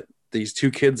 That these two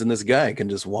kids and this guy can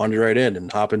just wander right in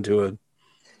and hop into a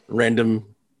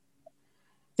random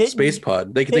space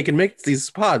pod. They can make these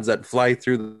pods that fly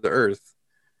through the Earth,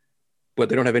 but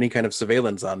they don't have any kind of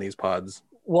surveillance on these pods.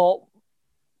 Well,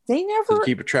 they never to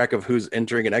keep track of who's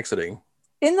entering and exiting.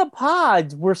 In the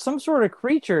pods were some sort of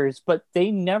creatures, but they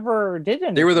never did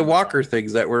anything. They were the walker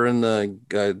things that were in the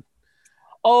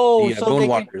bone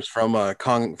walkers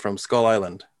from Skull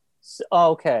Island.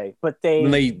 Okay, but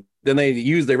they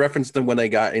referenced them when they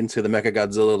got into the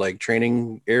Mechagodzilla like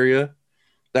training area.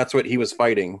 That's what he was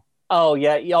fighting. Oh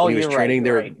yeah. Oh, When he was you're training, right. they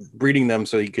You're were right. breeding them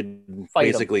so he could Fight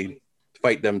 'em. basically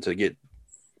fight them to get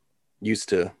used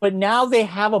to. But now they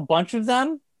have a bunch of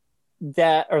them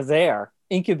that are there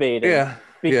incubating Yeah, yeah.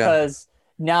 because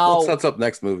Well, it now, sets up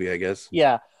next movie, I guess.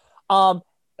 yeah. Um,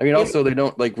 I mean, it, also they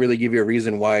don't like really give you a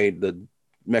reason why the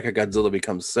Mecha Godzilla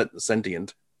becomes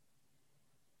sentient.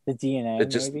 the DNA It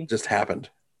just maybe. just happened.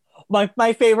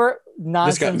 My favorite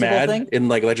Just got nonsensical mad thing. and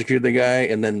like electrocuted the guy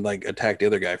and then like attacked the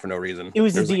other guy for no reason. It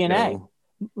was the There's like DNA. no.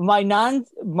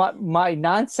 My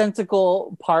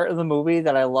nonsensical part of the movie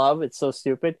that I love. It's so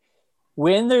stupid.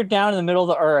 When they're down in the middle of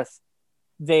the earth,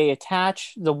 they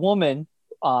attach the woman.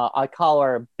 I call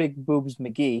her Big Boobs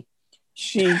McGee.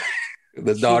 She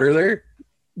The daughter there.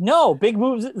 no Big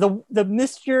Boobs. The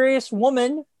mysterious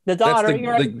woman, the That's daughter.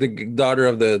 the daughter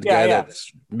of the Yeah, guy yeah. that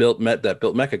built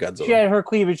Mecha She Godzilla. had her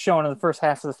cleavage shown in the first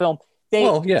half of the film. They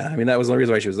Well, yeah, I mean that was the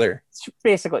reason why she was there.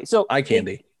 basically so Eye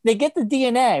candy. They get the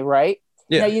DNA right.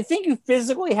 Yeah. Now you think you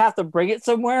physically have to bring it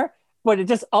somewhere, but it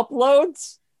just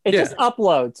uploads. It Yeah. just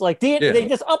uploads like Yeah. they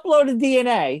just uploaded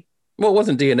DNA. Well, it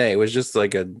wasn't DNA. It was just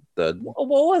like What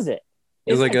was it?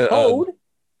 It was It's like a code.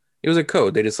 it was a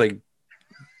code. They just like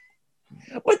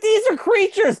But these are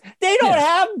creatures. They don't Yeah.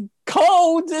 have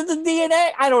codes in the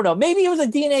DNA. I don't know. Maybe it was a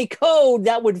DNA code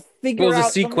that would figure it was out.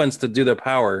 a sequence to do the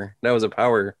power. That was a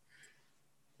power.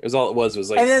 It was all it was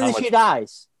like And then how she much,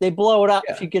 dies. They blow it up.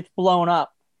 Yeah. She gets blown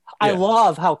up. I Yeah.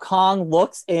 love how Kong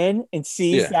looks in and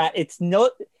sees Yeah. that it's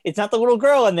not the little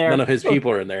girl in there. none of his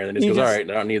people are in there, and then he He goes, just- "All right,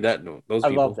 I don't need that. Those I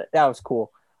people." loved it. That was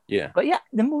cool. Yeah. But yeah,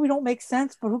 the movie don't make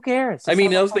sense, but who cares? I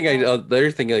mean, It's the not the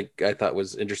other thing like I thought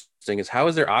was interesting is how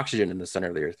is there oxygen in the center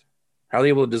of the earth? How are they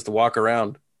able to just walk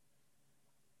around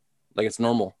like it's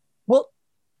normal? well,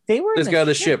 they were This in guy,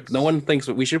 the ship. ships. No one thinks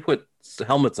we should put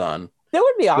helmets on There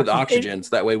would be with oxygen. oxygen,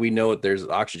 so that way we know that there's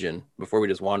oxygen before we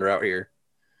just wander out here.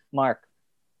 Mark,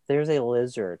 there's a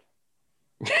lizard.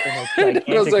 That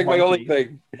was like my only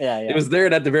thing. Yeah, yeah. It was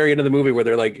there at the very end of the movie where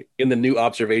they're like in the new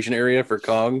observation area for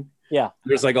Kong. Yeah.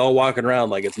 They're just like all walking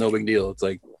around like it's no big deal. It's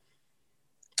like,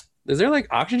 is there like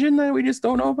oxygen that we just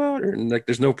don't know about? Or like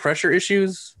there's no pressure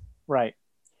issues? Right.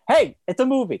 Hey, it's a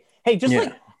movie. Hey, just Yeah.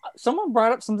 like someone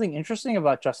brought up something interesting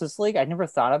about Justice League I never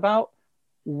thought about.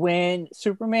 When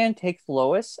Superman takes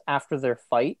Lois after their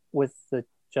fight with the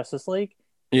Justice League,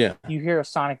 Yeah. you hear a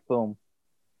sonic boom.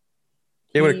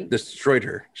 It would He have destroyed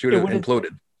her. She would It have would've-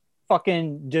 imploded.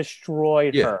 fucking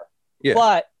destroyed Yeah. her. Yeah.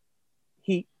 But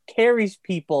he carries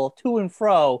people to and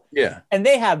fro, Yeah. and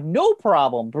they have no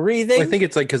problem breathing. Well, I think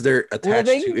it's like because they're attached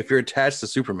Living? to, if you're attached to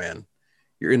Superman,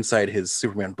 you're inside his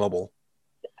Superman bubble.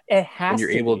 it has And you're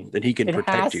to able, be. and he can It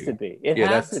protect has you. to be. It Yeah,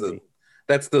 has that's to the be.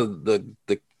 that's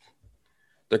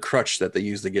the crutch that they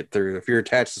use to get through. If you're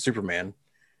attached to Superman,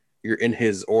 you're in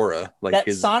his aura, like That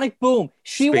his. sonic boom.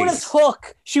 She would have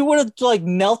space. She would have like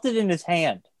melted in his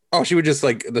hand. Oh, she would just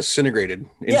like disintegrated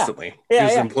instantly. Yeah,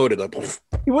 She yeah. just imploded. Like, poof.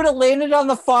 He would have landed on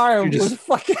the farm You just- with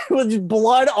fucking with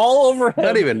blood all over him.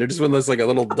 Not even. There just went like a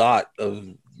little dot of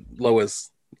Lois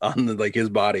on like his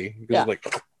body. It was Yeah. like,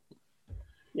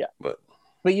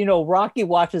 But you know, Rocky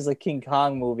watches a King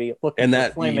Kong movie looking and for that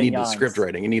you flaming need the yawns. script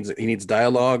writing. He needs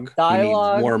dialogue. He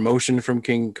Dialogue. needs more emotion from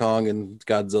King Kong and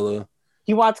Godzilla.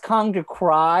 He wants Kong to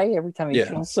cry every time he Yeah.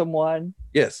 kills someone.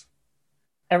 Yes.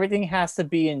 Everything has to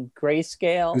be in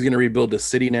grayscale. He's going to rebuild the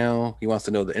city now. He wants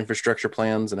to know the infrastructure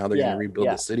plans and how they're going Yeah, to rebuild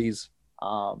yeah. the cities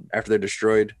Um, after they're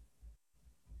destroyed.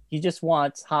 he just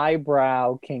wants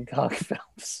highbrow King Kong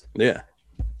films. Yeah.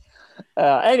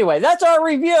 Anyway, that's our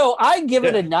review. I give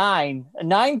it Yeah. a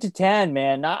 9 to 10,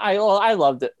 man. I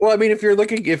loved it. Well, I mean, if you're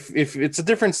looking, if it's a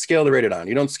different scale to rate it on,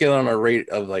 you don't scale it on a rate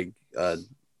of like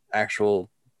actual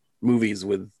movies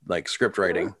with like script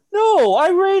writing, No, I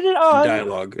rated on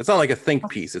dialogue. It's not like a think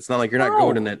piece. It's not like you're not No.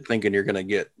 going in it thinking you're gonna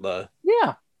get the,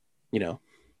 yeah. you know.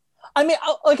 I mean,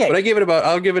 okay. But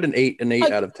I'll give it an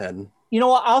 8 out of 10. You know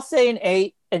what? I'll say an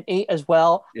 8 as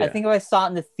well. I Yeah. think if I saw it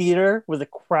in the theater with a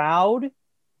crowd,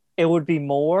 it would be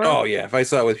more. Oh yeah, if I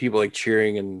saw it with people like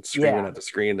cheering and screaming Yeah. at the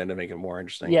screen, then it'd make it more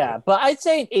interesting. Yeah, but I'd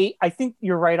say an 8. I think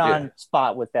you're right on Yeah.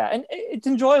 spot with that, and it's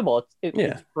enjoyable. Yeah.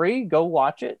 It's free. Go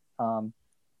watch it.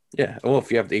 Yeah. Well, if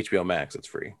you have the HBO Max, it's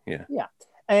free. Yeah.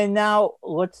 And now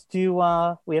let's do.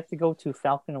 We have to go to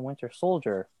Falcon and Winter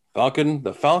Soldier.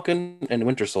 The Falcon and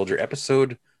Winter Soldier,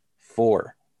 episode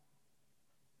 4.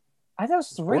 I thought it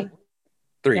was 3.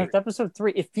 3. No, it's episode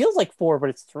 3. It feels like 4, but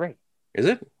it's 3. Is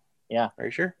it? Yeah. Are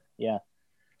you sure? Yeah.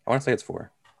 I want to say it's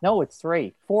 4. No, it's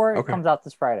 3. 4 Okay. comes out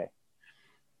this Friday.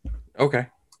 Okay.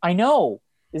 I know.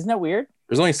 Isn't that weird?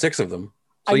 There's only 6 of them.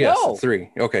 So I yes, know. it's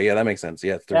 3. Okay, yeah, that makes sense.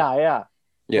 Yeah, it's 3. Yeah.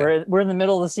 Yeah. We're in the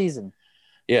middle of the season.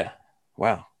 Yeah.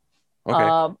 Wow.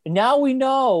 Okay. Now we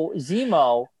know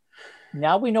Zemo.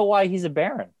 Now we know why he's a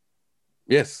Baron.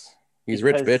 Yes. He's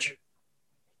rich, Because bitch.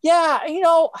 yeah,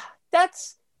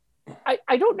 that's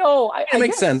I don't know. It I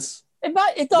makes guess sense. it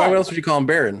Why does. else would you call him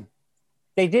Baron?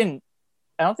 They didn't.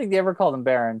 I don't think they ever called him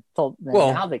Baron. Told now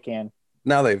Well, they can.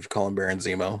 now they've called him Baron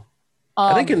Zemo.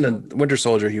 I think in the Winter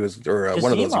Soldier he was, or just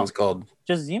one of those he Zemo. was called.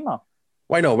 Just Zemo.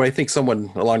 Why no? But I think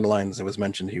someone along the lines it was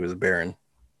mentioned he was a Baron.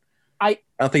 I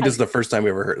don't think this is the first time we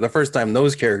ever heard. The first time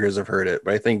those characters have heard it,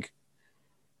 but I think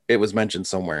it was mentioned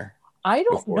somewhere. I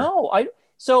don't know.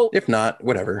 So if not,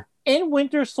 whatever. In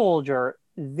Winter Soldier,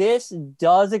 this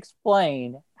does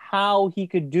explain how he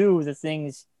could do the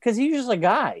things because he's just a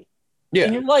guy. Yeah.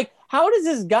 And you're like, how does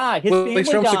this guy? His family he's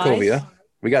from dies. Sokovia.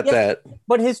 We got that.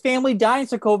 But his family died in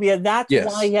Sokovia. That's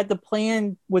Yes. why he had the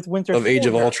plan with Winter Soldier. Age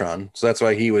of Ultron. So that's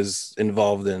why he was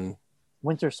involved in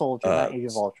Winter Soldier, not Age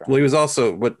of Ultron. Well, he was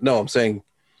also, but no, I'm saying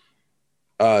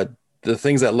the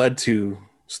things that led to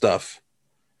stuff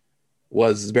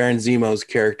was Baron Zemo's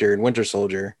character in Winter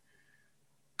Soldier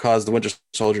caused the Winter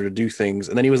Soldier to do things.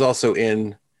 And then he was also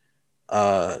in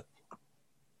Civil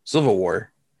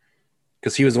War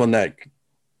because he was the one that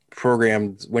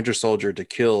programmed Winter Soldier to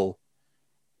kill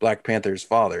Black Panther's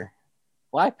father.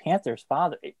 Black Panther's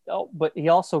father? Oh, but he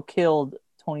also killed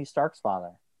Tony Stark's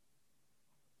father.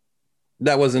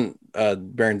 That wasn't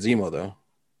Baron Zemo, though.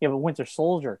 Yeah, but Winter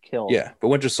Soldier killed. Yeah, but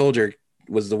Winter Soldier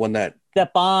was the one that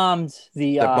bombed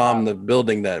the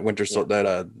building that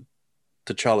that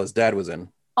T'Challa's dad was in.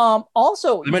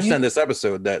 Also, they mentioned in this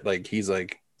episode that like he's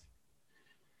like,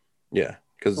 yeah,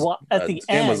 because at the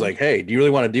Sam end was like, "Hey, do you really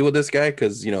want to deal with this guy?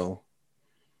 Because you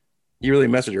really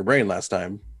messed with your brain last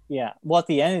time." Yeah. Well, at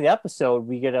the end of the episode,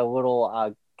 we get a little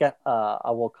a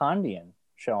Wakandian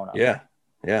showing up. Yeah.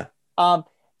 Yeah.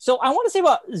 So I want to say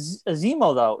about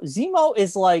Zemo though. Zemo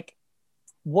is like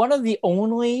one of the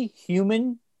only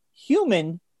human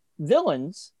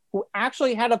villains who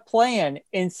actually had a plan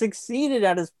and succeeded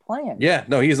at his plan. Yeah,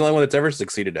 no, he's the only one that's ever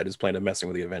succeeded at his plan of messing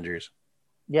with the Avengers.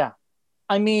 Yeah.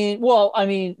 I mean,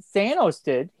 Thanos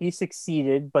did. He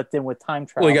succeeded, but then with time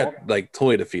travel. Well, he got like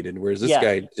totally defeated, whereas this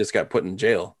guy just got put in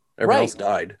jail. Everyone else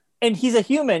died. And he's a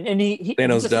human, and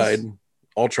Thanos died.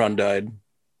 Ultron died.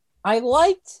 I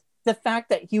liked the fact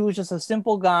that he was just a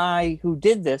simple guy who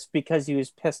did this because he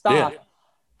was pissed off.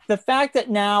 The fact that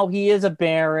now he is a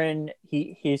Baron,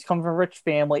 he's come from a rich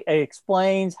family, it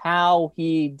explains how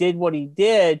he did what he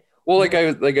did. Well,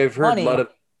 I've heard a lot of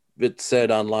it said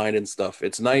online and stuff.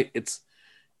 It's nice.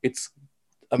 It's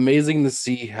amazing to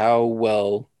see how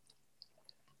well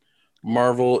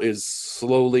Marvel is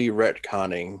slowly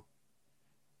retconning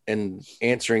and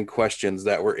answering questions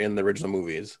that were in the original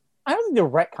movies. I don't think they're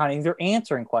retconning; they're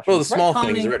answering questions. Well, the small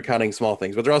things, they're retconning small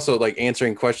things, but they're also like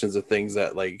answering questions of things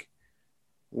that like,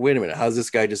 wait a minute, how's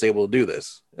this guy just able to do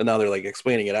this? And now they're like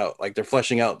explaining it out, like they're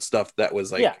fleshing out stuff that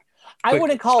was like, I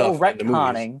wouldn't call it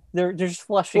retconning. They're just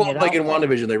fleshing it out. Like in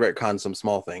WandaVision, they retcon some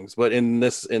small things, but in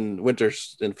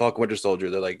Falcon Winter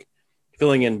Soldier, they're like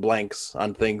filling in blanks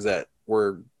on things that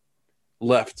were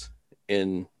left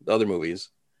in the other movies.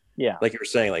 Yeah, like you were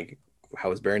saying, like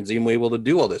how is Baron Zemo able to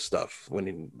do all this stuff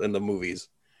in the movies?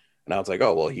 And now it's like,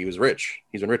 oh well, he was rich.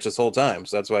 He's been rich this whole time,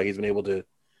 so that's why he's been able to,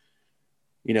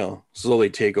 slowly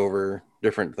take over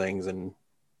different things and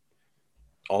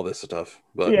all this stuff.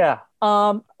 But yeah,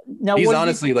 now he's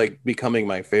honestly like becoming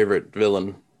my favorite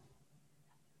villain.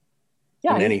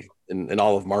 Yeah, in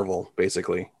all of Marvel,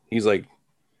 basically. He's like,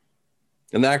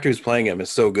 and the actor who's playing him is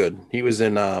so good. He was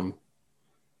in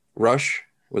Rush.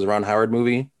 It was a Ron Howard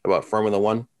movie about Formula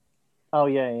One. Oh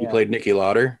yeah. He played Nicky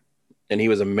Lauder, and he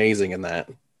was amazing in that.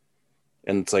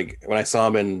 And it's like when I saw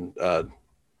him in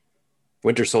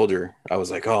Winter Soldier, I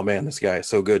was like, oh man, this guy is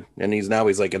so good. And he's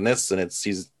like in this, and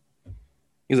he's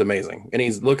amazing. And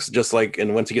he looks just like,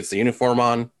 and once he gets the uniform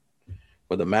on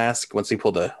with the mask, once he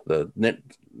pulled the knit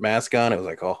mask on, it was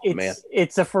like, man.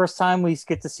 It's the first time we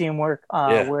get to see him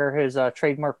wear his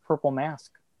trademark purple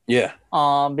mask. Yeah.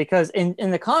 Because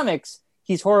in the comics,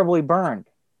 he's horribly burned.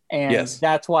 And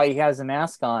that's why he has the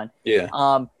mask on. Yeah.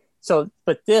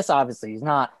 But this obviously he's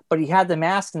not. But he had the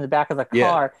mask in the back of the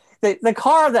car. Yeah. The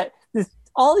car that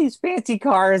all these fancy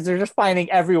cars they're just finding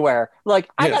everywhere. Like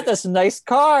I got this nice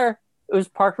car. It was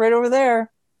parked right over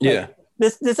there. Yeah.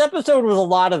 Like, this episode was a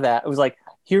lot of that. It was like,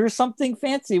 here's something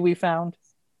fancy we found.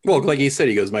 Well, like he said,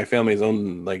 he goes, my family's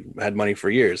had money for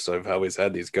years, so I've always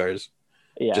had these cars.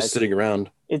 Yeah. Just sitting around.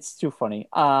 It's too funny.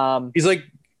 He's like,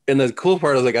 and the cool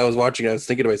part is like I was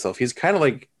thinking to myself, he's kind of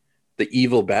like the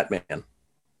evil Batman.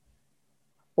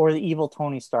 Or the evil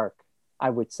Tony Stark, I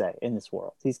would say, in this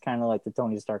world. He's kind of like the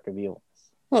Tony Stark of evilness.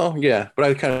 Well, yeah, but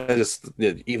I kind of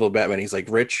the evil Batman. He's like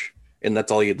rich, and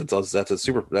that's all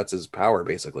that's his power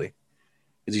basically.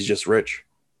 Is he's just rich.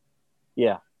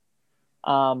 Yeah.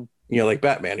 Like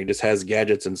Batman, he just has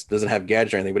gadgets and doesn't have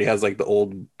gadgets or anything, but he has like the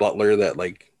old butler that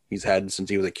like he's had since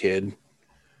he was a kid,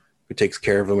 who takes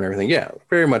care of him and everything. Yeah,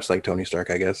 very much like Tony Stark,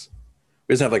 I guess.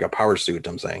 He doesn't have like a power suit.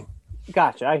 I'm saying.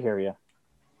 Gotcha. I hear you.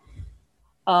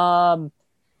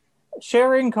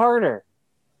 Sharon Carter.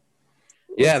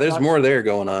 Yeah, there's more there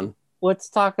going on. Let's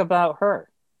talk about her.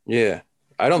 Yeah,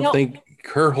 I don't think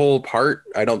her whole part,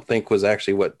 I don't think was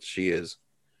actually what she is.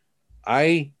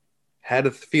 I had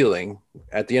a feeling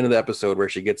at the end of the episode where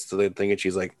she gets to the thing and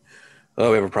she's like,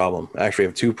 oh, we have a problem. Actually, we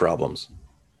have two problems.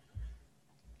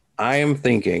 I am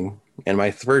thinking, and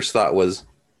my first thought was,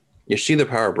 is she the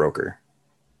power broker?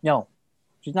 No,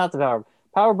 she's not the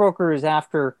power broker. Is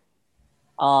after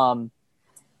power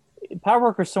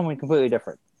broker is someone completely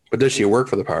different. But does she work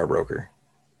for the power broker?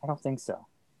 I don't think so.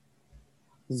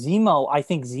 I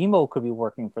think Zemo could be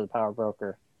working for the power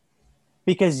broker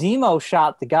because Zemo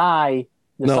shot the guy.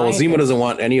 Zemo doesn't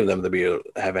want any of them to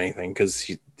have anything because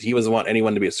he doesn't want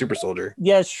anyone to be a super soldier.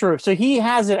 Yeah, it's true. So he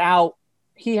has it out.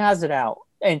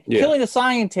 And killing the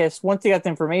scientist, once he got the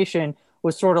information,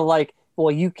 was sort of like,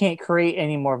 well, you can't create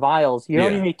any more vials. You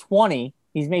only made 20.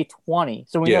 He's made 20.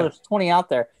 So we know there's 20 out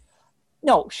there.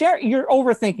 No, you're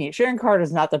overthinking it. Sharon Carter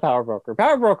is not the power broker.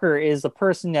 Power broker is the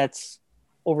person that's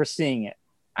overseeing it.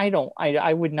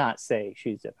 I would not say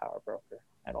she's a power broker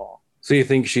at all. So you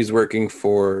think she's working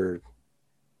for...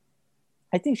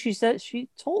 I think she says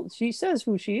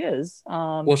who she is.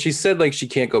 Well, she said like she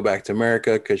can't go back to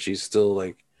America because she's still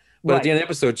like... But at the end of the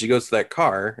episode, she goes to that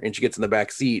car and she gets in the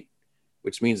back seat,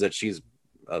 which means that she's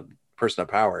a person of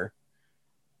power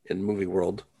in movie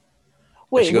world.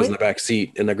 Wait, she goes in the back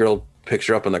seat and the girl picks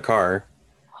her up in the car.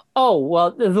 Oh, well,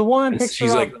 the woman picks her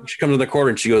up. She comes in the corner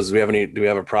and she goes, do we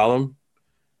have a problem?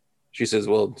 She says,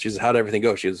 how'd everything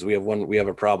go? She says, we have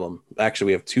a problem. Actually,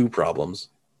 we have two problems,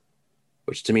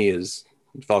 which to me is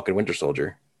Falcon Winter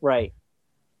Soldier. Right.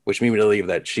 Which made me believe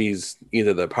that she's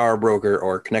either the power broker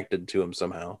or connected to him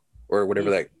somehow, or whatever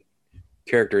that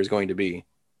character is going to be.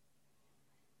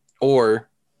 Or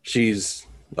she's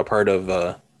a part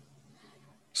of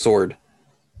Sword.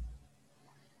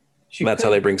 That's how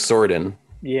they bring Sword in.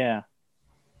 Yeah.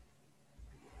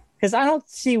 Because I don't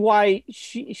see why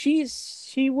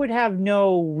she would have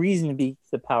no reason to be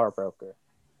the power broker.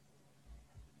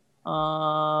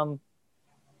 I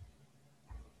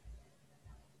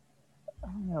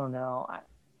don't know.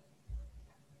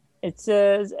 It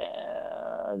says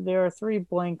there are 3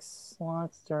 blank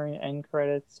slots during end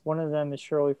credits. One of them is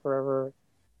Shirley Forever.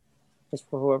 Is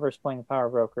for whoever's playing the power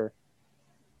broker.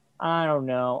 I don't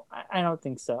know. I don't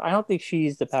think so. I don't think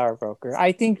she's the power broker.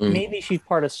 I think maybe she's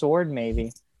part of Sword.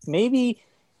 Maybe.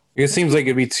 It seems like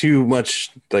it'd be too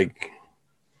much, like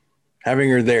having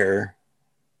her there.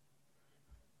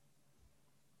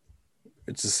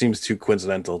 It just seems too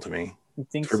coincidental to me.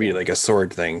 For me, like a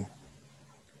Sword thing.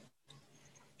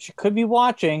 She could be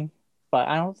watching, but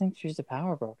I don't think she's the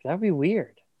power broker. That'd be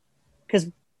weird. Because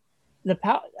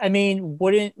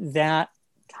wouldn't that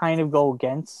kind of go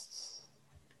against?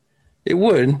 It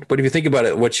would, but if you think about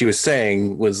it, what she was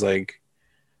saying was like,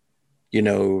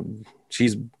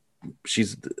 she's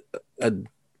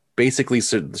basically,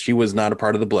 so she was not a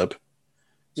part of the blip.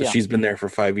 So she's been there for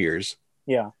 5 years.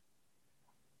 Yeah.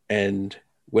 And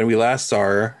when we last saw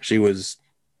her, she was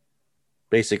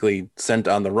basically sent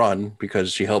on the run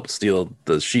because she helped steal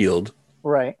the shield.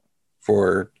 Right.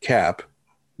 For Cap.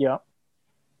 Yeah.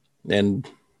 And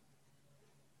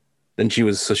then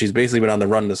she's basically been on the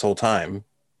run this whole time.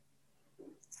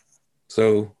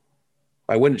 So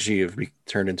why wouldn't she have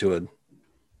turned into a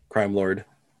crime lord?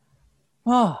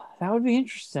 Oh, that would be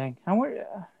interesting. I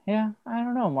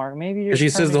don't know, Mark. Maybe she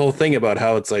says the whole thing about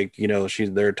how it's like,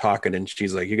 they're talking and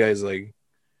she's like, you guys like,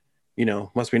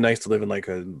 must be nice to live in like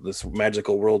this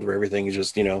magical world where everything is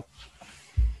just, if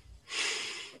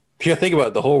you think about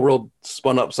it, the whole world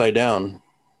spun upside down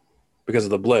because of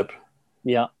the blip.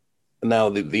 Yeah. And now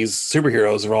these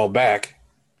superheroes are all back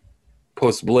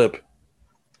post blip.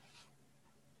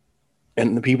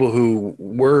 And the people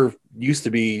who used to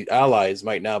be allies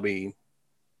might now be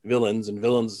villains, and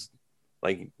villains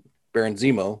like Baron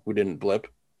Zemo, who didn't blip,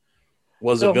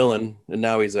 was a villain, and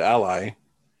now he's an ally.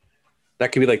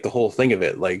 That could be like the whole thing of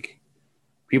it. Like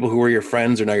people who were your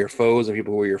friends are now your foes, and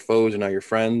people who were your foes are now your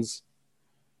friends.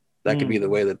 That could be the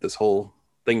way that this whole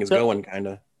thing is going, kind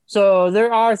of. So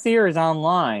there are theories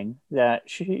online that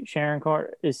Sharon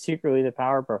Carter is secretly the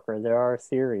power broker. There are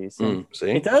theories. See?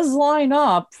 It does line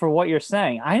up for what you're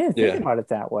saying. I didn't think about it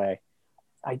that way.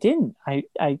 I didn't. I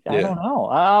don't know.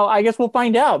 I guess we'll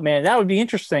find out, man. That would be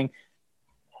interesting.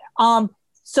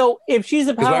 So if she's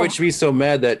a Because why power, would she be so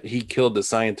mad that he killed the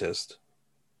scientist?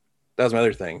 That was my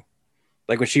other thing.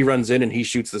 Like when she runs in and he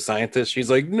shoots the scientist, she's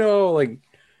like, no, like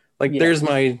Yeah. there's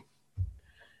my,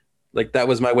 like that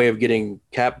was my way of getting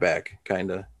Cap back,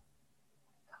 kind of.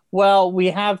 well, we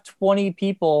have 20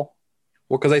 people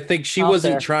Well, because I think she out there.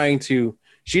 wasn't trying to.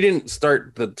 She didn't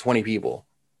start the 20 people.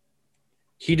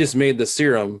 He just made the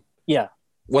serum. Yeah.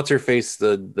 What's her face?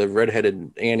 The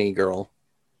redheaded Annie girl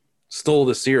stole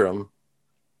the serum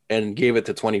and gave it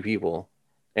to 20 people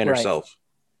and Right. herself.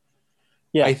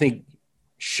 Yeah. I think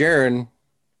Sharon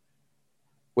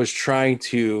was trying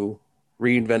to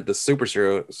reinvent the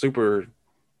superhero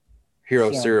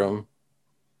serum,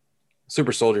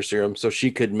 super soldier serum, so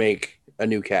she could make a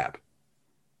new Cap.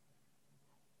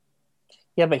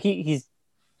 Yeah, but he's.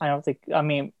 I don't think. I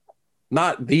mean,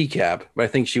 Not the Cap, but I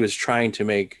think she was trying to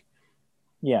make.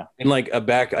 yeah. In like a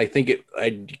back, I think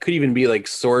I could even be like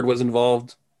Sword was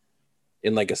involved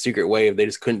in like a secret way if they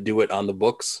just couldn't do it on the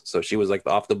books. So she was like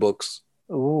the off the books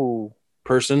Ooh.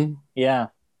 person Yeah.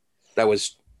 that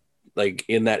was like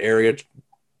in that area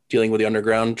dealing with the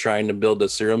underground, trying to build a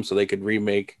serum so they could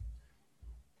remake.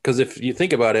 Because if you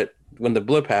think about it, when the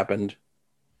blip happened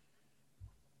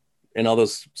and all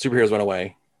those superheroes went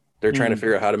away, they're trying to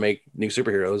figure out how to make new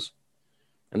superheroes.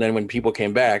 And then when people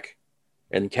came back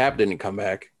and Cap didn't come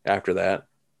back after that,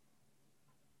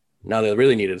 now they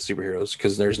really needed superheroes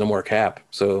because there's no more Cap.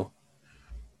 So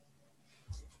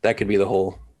that could be the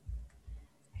whole.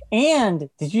 And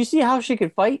did you see how she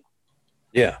could fight?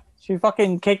 Yeah. She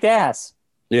fucking kicked ass.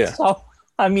 Yeah. So,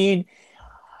 I mean,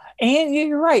 and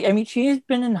you're right. I mean, she has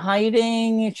been in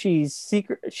hiding. She's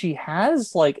secret. She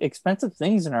has like expensive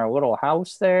things in her little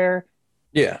house there.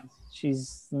 Yeah.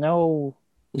 She's no.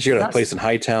 She got a place in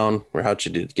Hightown. Where how'd she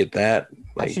get that?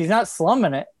 Like, she's not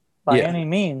slumming it by any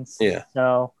means. Yeah.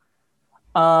 So,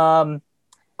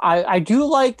 I do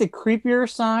like the creepier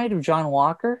side of John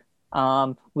Walker.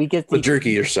 We get the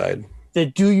jerkier side. The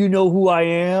do you know who I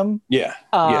am? Yeah.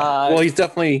 Yeah. Well, he's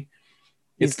definitely.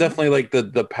 It's definitely like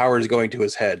the powers going to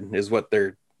his head is what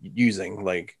they're using.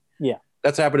 Like, yeah,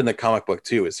 that's happened in the comic book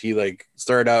too. Is he like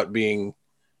started out being,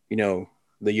 you know,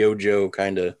 the Yojo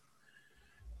kind of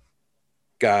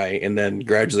guy, and then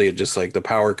gradually it just like the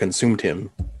power consumed him,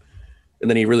 and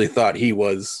then he really thought he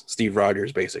was Steve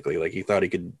Rogers, basically. Like he thought he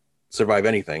could survive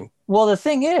anything. Well, the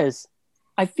thing is,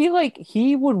 I feel like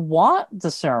he would want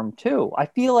the serum too. I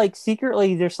feel like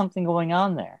secretly there's something going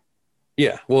on there.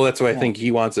 Yeah, well, that's why I think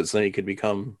he wants it so that he could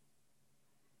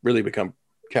really become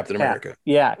Captain America.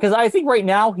 Yeah, because I think right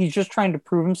now he's just trying to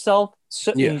prove himself.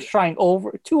 So he's trying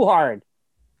too hard.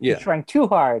 Yeah, he's trying too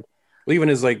hard. Well, even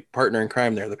his like partner in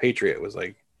crime there, the Patriot, was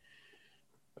like,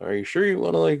 "Are you sure you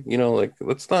want to like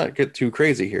let's not get too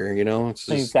crazy here, you know?" It's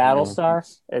just Battlestar.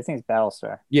 I think it's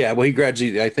Battlestar. Yeah, well, he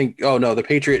gradually. I think. Oh no, the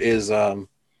Patriot is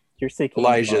you're thinking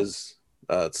Elijah's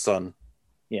son.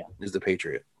 Yeah, is the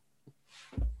Patriot.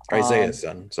 Isaiah's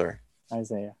son, sorry.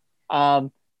 Isaiah.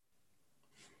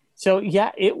 So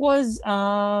yeah, it was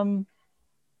a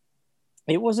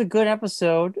good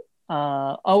episode.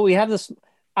 We have this.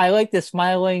 I like the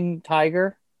smiling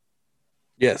tiger.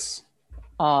 Yes.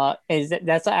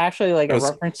 That's actually like a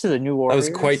reference to the New Warriors?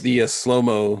 That was quite the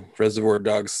slow-mo Reservoir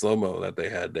Dogs slow-mo that they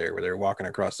had there, where they were walking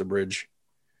across the bridge.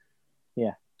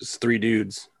 Yeah. Just three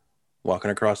dudes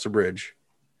walking across the bridge.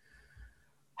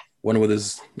 One with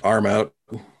his arm out.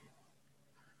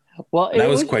 Well, that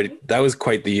was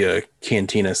quite the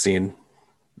cantina scene.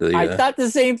 I thought the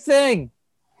same thing.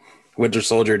 Winter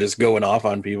Soldier just going off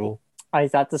on people. I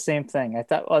thought the same thing. I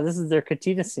thought, this is their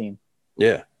cantina scene.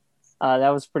 Yeah. That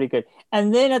was pretty good.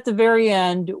 And then at the very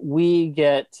end, we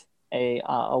get a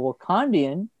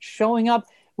Wakandian showing up,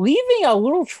 leaving a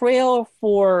little trail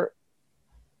for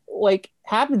like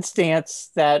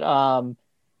happenstance that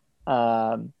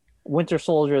Winter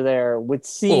Soldier there would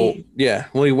see. Well, yeah.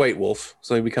 Well, he White Wolf,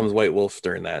 so he becomes White Wolf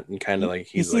during that, and kind of like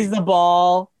he sees the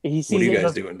ball. He sees. What are you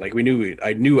guys doing? Like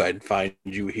I knew I'd find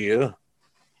you here.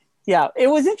 Yeah, it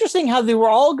was interesting how they were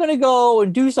all going to go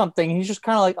and do something. He's just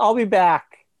kind of like, "I'll be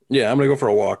back." Yeah, I'm gonna go for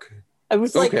a walk. I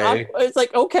was like, okay. It's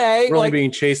like, okay. We're only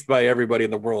being chased by everybody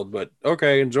in the world, but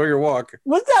okay, enjoy your walk.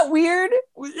 Was that weird?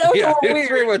 That was weird.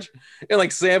 Very much. And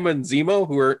like Sam and Zemo,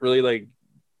 who aren't really like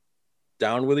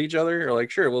down with each other, are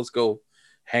like, sure, let's go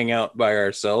hang out by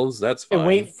ourselves. That's fine. And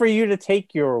wait for you to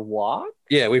take your walk?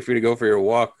 Yeah, wait for you to go for your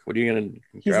walk. What are you gonna?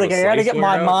 He's like, I gotta get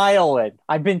my mile in.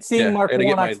 I've been seeing Mark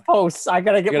Warnock's posts. I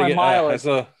gotta get my mile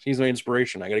in. He's my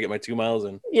inspiration. I gotta get my 2 miles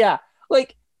in. Yeah,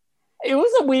 like it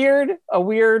was a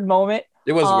weird moment.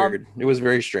 It was weird. It was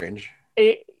very strange.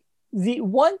 The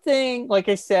one thing, like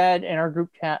I said in our group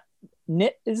chat,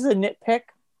 this is a nitpick.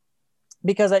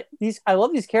 because I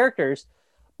love these characters,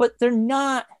 but they're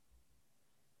not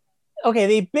okay.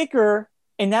 They bicker,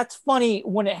 and that's funny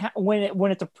when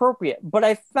when it's appropriate. But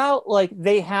I felt like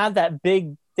they had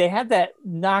that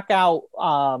knockout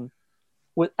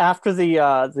with after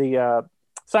the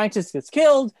scientist gets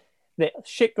killed, the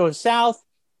shit goes south,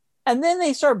 and then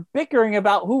they start bickering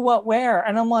about who went where,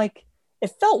 and I'm like,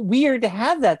 it felt weird to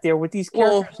have that there with these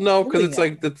characters. Well, no, because it's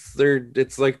like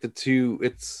it's like the two.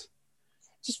 It's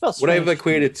just felt what I've strange.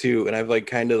 equated to, and I've like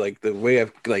kind of like the way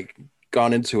I've like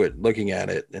gone into it, looking at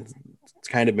it, and it's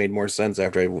kind of made more sense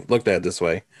after I looked at it this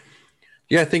way.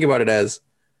 You gotta think about it as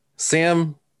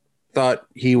Sam thought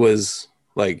he was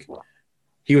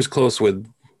close with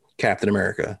Captain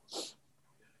America.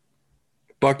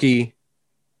 Bucky,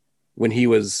 when he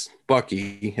was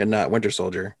Bucky and not Winter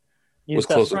Soldier, was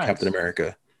close with Captain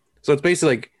America. So it's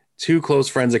basically like two close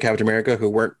friends of Captain America who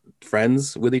weren't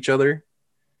friends with each other.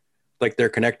 Like their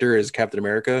connector is Captain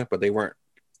America, but they weren't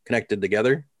connected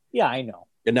together. Yeah, I know.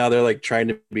 And now they're like trying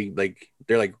to be like,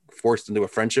 they're like forced into a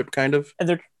friendship kind of. And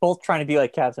they're both trying to be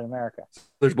like Captain America.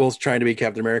 They're both trying to be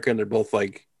Captain America, and they're both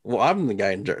like, well, I'm the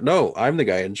guy in charge. No, I'm the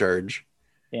guy in charge.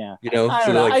 Yeah. You know,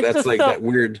 so know. like that's like that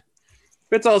weird.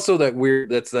 It's also that weird.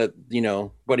 That's that, you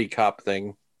know, buddy cop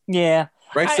thing. Yeah.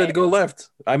 Bryce said go left.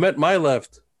 I meant my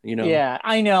left. You know. Yeah,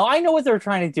 I know what they were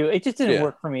trying to do. It just didn't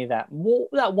work for me that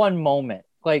one moment.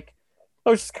 Like I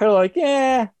was just kind of like,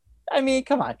 yeah. I mean,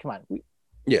 come on.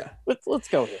 Let's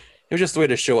go here. It was just a way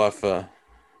to show off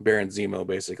Baron Zemo.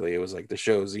 Basically, it was like the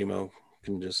show Zemo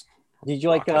can just. Did you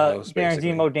like Baron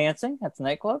Zemo dancing at the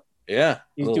nightclub? Yeah,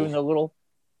 he's doing the little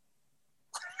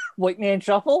white man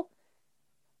shuffle.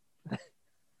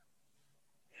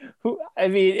 I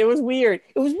mean, it was weird.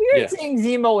 It was weird seeing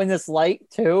Zemo in this light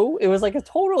too. It was like a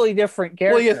totally different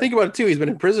character. Well, yeah, think about it too. He's been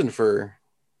in prison for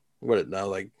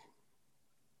like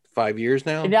 5 years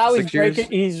now. And now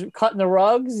he's cutting the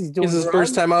rugs. He's doing. This is his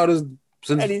first time out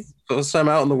first time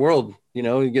out in the world. You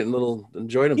know, he's getting a little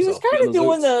enjoying himself. He was kind of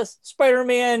doing the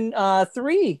Spider-Man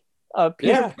 3.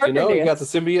 Peter Parker dance. He got the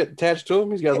symbiote attached to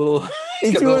him. He's got a little.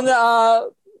 He's doing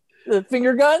the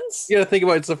finger guns. You got to think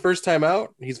about it. It's the first time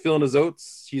out. He's feeling his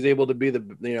oats. He's able to be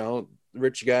the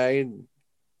rich guy,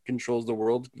 controls the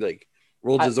world. Like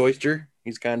world's his oyster.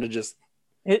 He's kind of just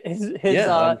his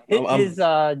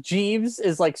Jeeves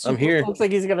is like super, I'm here. Looks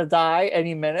like he's gonna die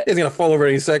any minute. He's gonna fall over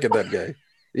any second. That guy.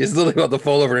 He's literally about to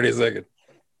fall over any second.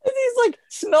 And he's like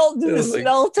smell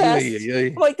test.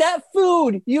 Like that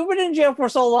food. You've been in jail for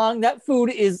so long. That food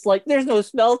is like there's no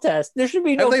smell test. There should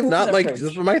be no. They've not like.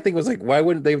 My thing was like, why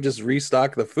wouldn't they just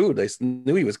restock the food? They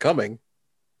knew he was coming.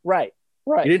 Right.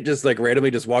 He didn't just like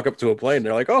randomly just walk up to a plane.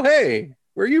 They're like, oh hey,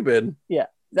 where you been? Yeah,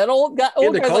 that old guy.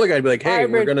 They call the guy and be like, hey,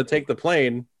 we're gonna take the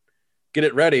plane. Get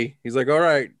it ready. He's like, all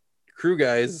right, crew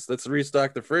guys, let's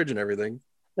restock the fridge and everything.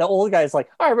 The old guy's like,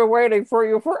 I've been waiting for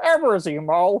you forever,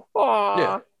 Zemo.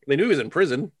 Yeah. They knew he was in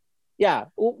prison. Yeah.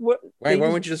 Why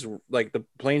wouldn't you just like the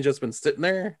plane's just been sitting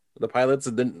there? The pilots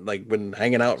had been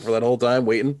hanging out for that whole time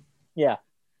waiting. Yeah.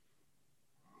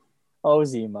 Oh,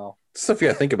 Zemo. Stuff you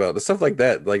gotta think about. The stuff like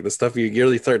that, like the stuff you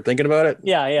really start thinking about it.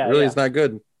 Yeah. Really, it's not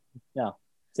good. No.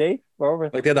 See, we're over.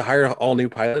 Like they had to hire all new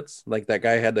pilots. Like that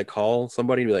guy had to call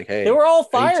somebody and be like, "Hey, they were all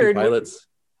fired." Pilots.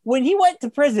 When he went to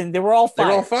prison, they were all fired.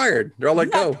 They're all fired. They're all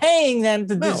like, "No, paying them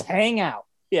to just hang out."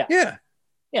 Yeah.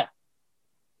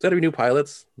 It's got to be new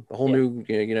pilots. The whole new,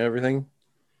 everything.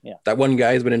 Yeah. That one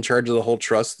guy's been in charge of the whole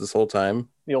trust this whole time.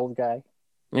 The old guy.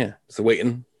 Yeah, just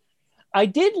waiting. I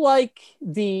did like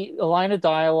the line of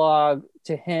dialogue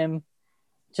to him,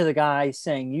 to the guy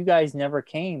saying, "You guys never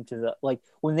came to the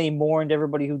when they mourned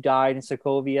everybody who died in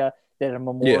Sokovia, they had a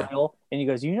memorial." And he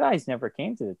goes, "You guys never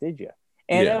came to it, did you?"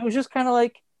 And it was just kind of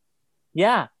like,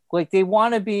 like they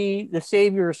want to be the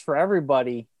saviors for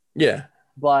everybody. Yeah.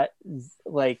 But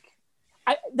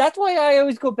that's why I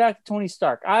always go back to Tony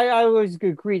Stark. I always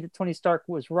agree that Tony Stark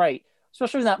was right,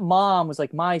 especially when that mom was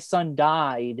like, "My son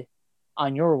died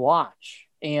on your watch."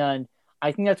 And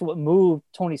I think that's what moved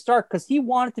Tony Stark, because he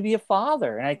wanted to be a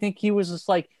father. And I think he was just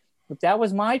like, if that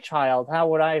was my child, how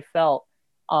would I have felt?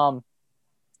 That's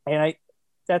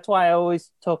why I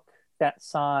always took that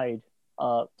side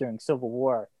during Civil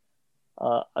War,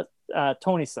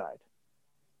 Tony's side.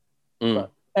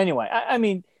 But anyway, I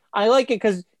mean, I like it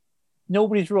because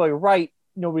nobody's really right,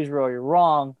 nobody's really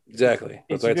wrong. Exactly.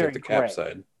 That's why I took the Cap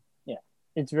side. Yeah,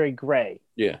 it's very gray.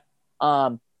 Yeah.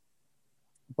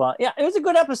 But yeah, it was a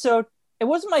good episode. It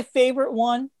wasn't my favorite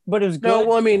one, but it was good. No,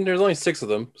 well, I mean, there's only 6 of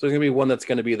them, so there's gonna be one that's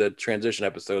gonna be the transition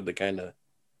episode to kind of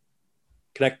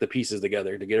connect the pieces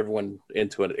together to get everyone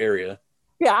into an area.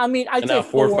 Yeah, I mean, I'd say now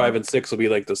 4, 5, and 6 will be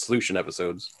like the solution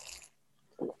episodes.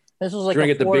 This was like You're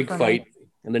gonna a get the 4 big for fight, me.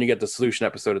 and then you get the solution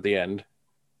episode at the end.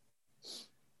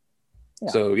 Yeah.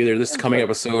 So either this That's coming right.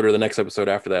 episode or the next episode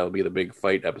after that will be the big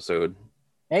fight episode.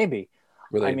 Maybe.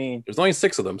 Where I mean, there's only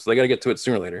 6 of them, so they got to get to it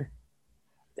sooner or later.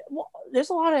 well, there's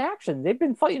a lot of action. They've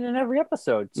been fighting in every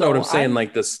episode. So No, what I'm saying,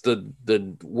 like this,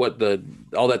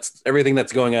 all that's everything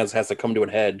that's going on has to come to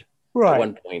a head at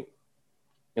one point,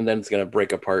 and then it's gonna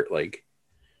break apart. Like,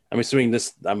 I'm thinking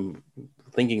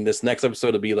this next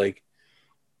episode will be like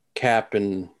Cap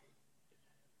and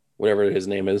whatever his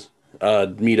name is,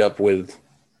 meet up with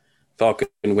Falcon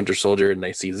and Winter Soldier, and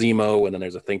they see Zemo, and then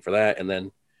there's a thing for that, and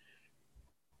then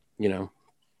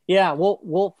yeah,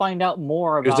 we'll find out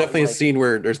more about. There's definitely a scene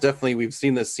where we've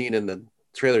seen this scene in the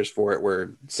trailers for it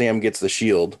where Sam gets the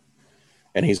shield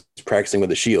and he's practicing with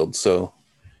the shield. So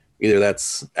either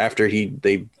that's after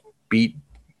they beat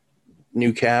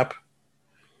New Cap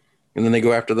and then they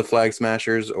go after the Flag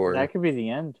Smashers, or that could be the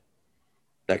end.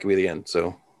 That could be the end.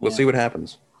 So we'll see what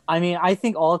happens. I mean, I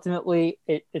think ultimately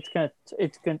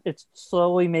it's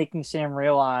slowly making Sam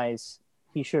realize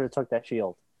he should have took that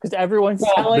shield, because everyone's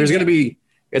there's going to be,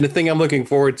 and the thing I'm looking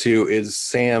forward to is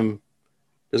Sam.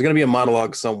 There's going to be a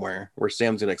monologue somewhere where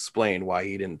Sam's going to explain why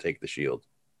he didn't take the shield,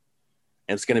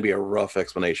 and it's going to be a rough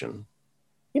explanation.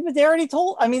 Yeah, but they already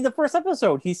told. I mean, the first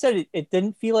episode, he said it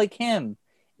didn't feel like him.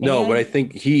 No, but I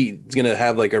think he's going to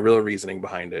have like a real reasoning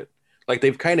behind it. Like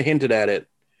they've kind of hinted at it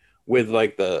with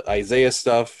like the Isaiah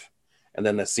stuff, and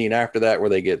then the scene after that where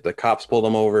they get the cops pull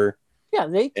them over. Yeah,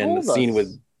 they told and the us. scene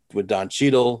with Don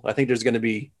Cheadle. I think there's going to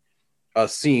be a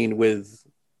scene with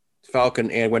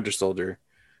Falcon and Winter Soldier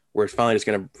where Falcon's just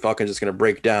going to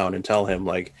break down and tell him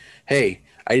like, "Hey,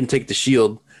 I didn't take the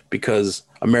shield because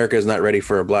America is not ready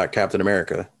for a black Captain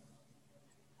America."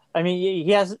 I mean,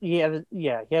 he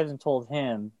hasn't told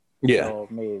him. Yeah, so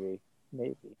maybe.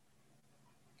 And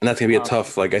that's gonna be a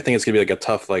tough, like, I think it's gonna be like a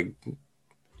tough, like, not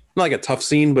like a tough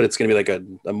scene, but it's gonna be like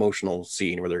an emotional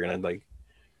scene where they're gonna like,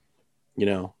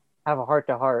 have a heart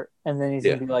to heart, and then he's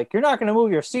gonna be like, "You're not gonna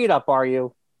move your seat up, are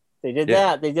you?" They did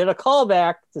that. They did a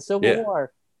callback to Civil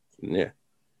War. Yeah.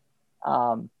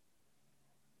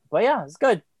 But yeah, it's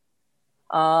good.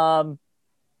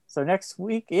 So next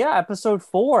week, episode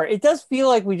 4. It does feel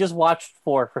like we just watched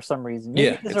 4 for some reason.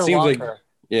 Maybe it seems longer.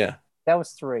 Like that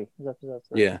was 3. Episode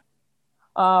 3. Yeah.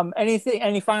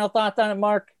 Any final thoughts on it,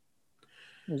 Mark?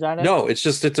 Is that it? No, it's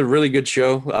a really good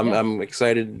show. I'm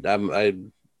excited.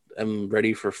 I'm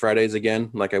ready for Fridays again,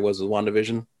 like I was with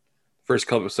WandaVision. First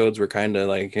couple episodes were kind of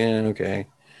like, okay,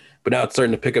 but now it's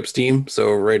starting to pick up steam, so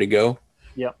we're ready to go.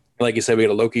 Yep. Like you said, we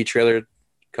got a Loki trailer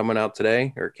came out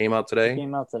today.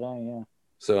 Yeah.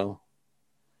 So.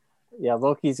 Yeah,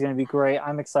 Loki's gonna be great.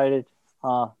 I'm excited.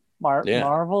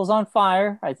 Marvel's on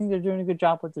fire. I think they're doing a good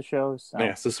job with the shows. So.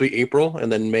 Yeah, so this week April,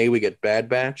 and then May we get Bad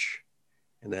Batch,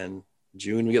 and then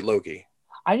June we get Loki.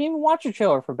 I didn't even watch a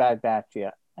trailer for Bad Batch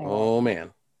yet. Oh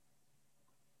man,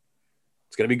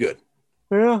 it's gonna be good.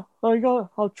 Yeah,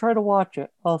 I'll try to watch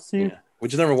it. I'll see. Yeah. We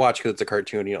just never watch because it's a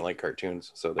cartoon. You don't like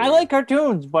cartoons, so I like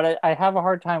cartoons, but I have a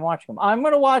hard time watching them. I'm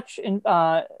gonna watch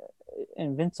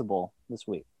Invincible this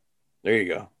week. There you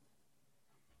go.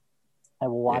 I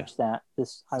will watch that.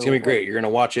 It's gonna be great. You're gonna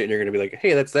watch it and you're gonna be like,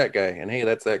 "Hey, that's that guy," and "Hey,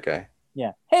 that's that guy."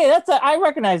 Yeah. Hey, I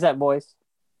recognize that voice.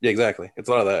 Yeah, exactly. It's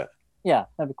a lot of that. Yeah,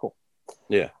 that'd be cool.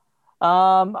 Yeah.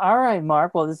 All right,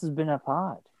 Mark. Well, this has been a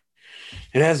pod.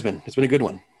 It has been. It's been a good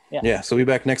one. Yeah. So we'll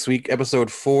be back next week,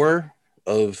 episode 4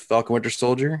 of Falcon Winter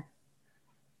Soldier.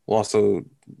 We'll also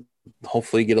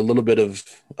hopefully get a little bit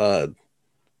of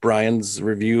Brian's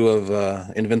review of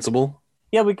Invincible.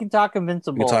 Yeah, we can talk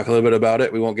Invincible. We can talk a little bit about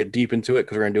it. We won't get deep into it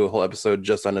because we're going to do a whole episode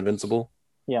just on Invincible.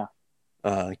 Yeah.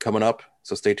 Coming up.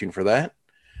 So stay tuned for that.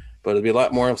 But it'll be a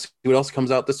lot more. See what else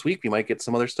comes out this week. We might get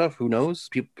some other stuff. Who knows?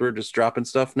 People are just dropping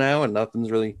stuff now and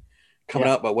nothing's really coming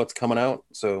out about what's coming out.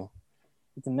 So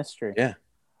it's a mystery. Yeah.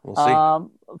 We'll see.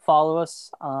 Follow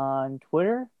us on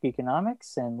Twitter,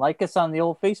 Geekonomics, and like us on the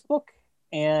old Facebook.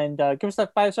 And give us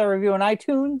that 5-star review on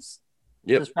iTunes.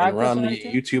 Yep, and we're on the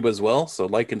YouTube as well, so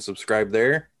like and subscribe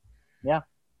there. Yeah.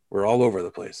 We're all over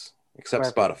the place, except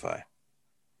Spotify.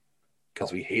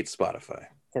 Because we hate Spotify.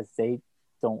 Because they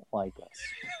don't like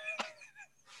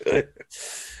us.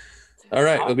 All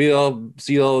right, I'll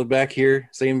see you all back here.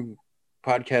 Same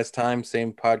podcast time,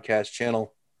 same podcast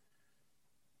channel.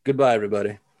 Goodbye,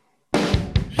 everybody.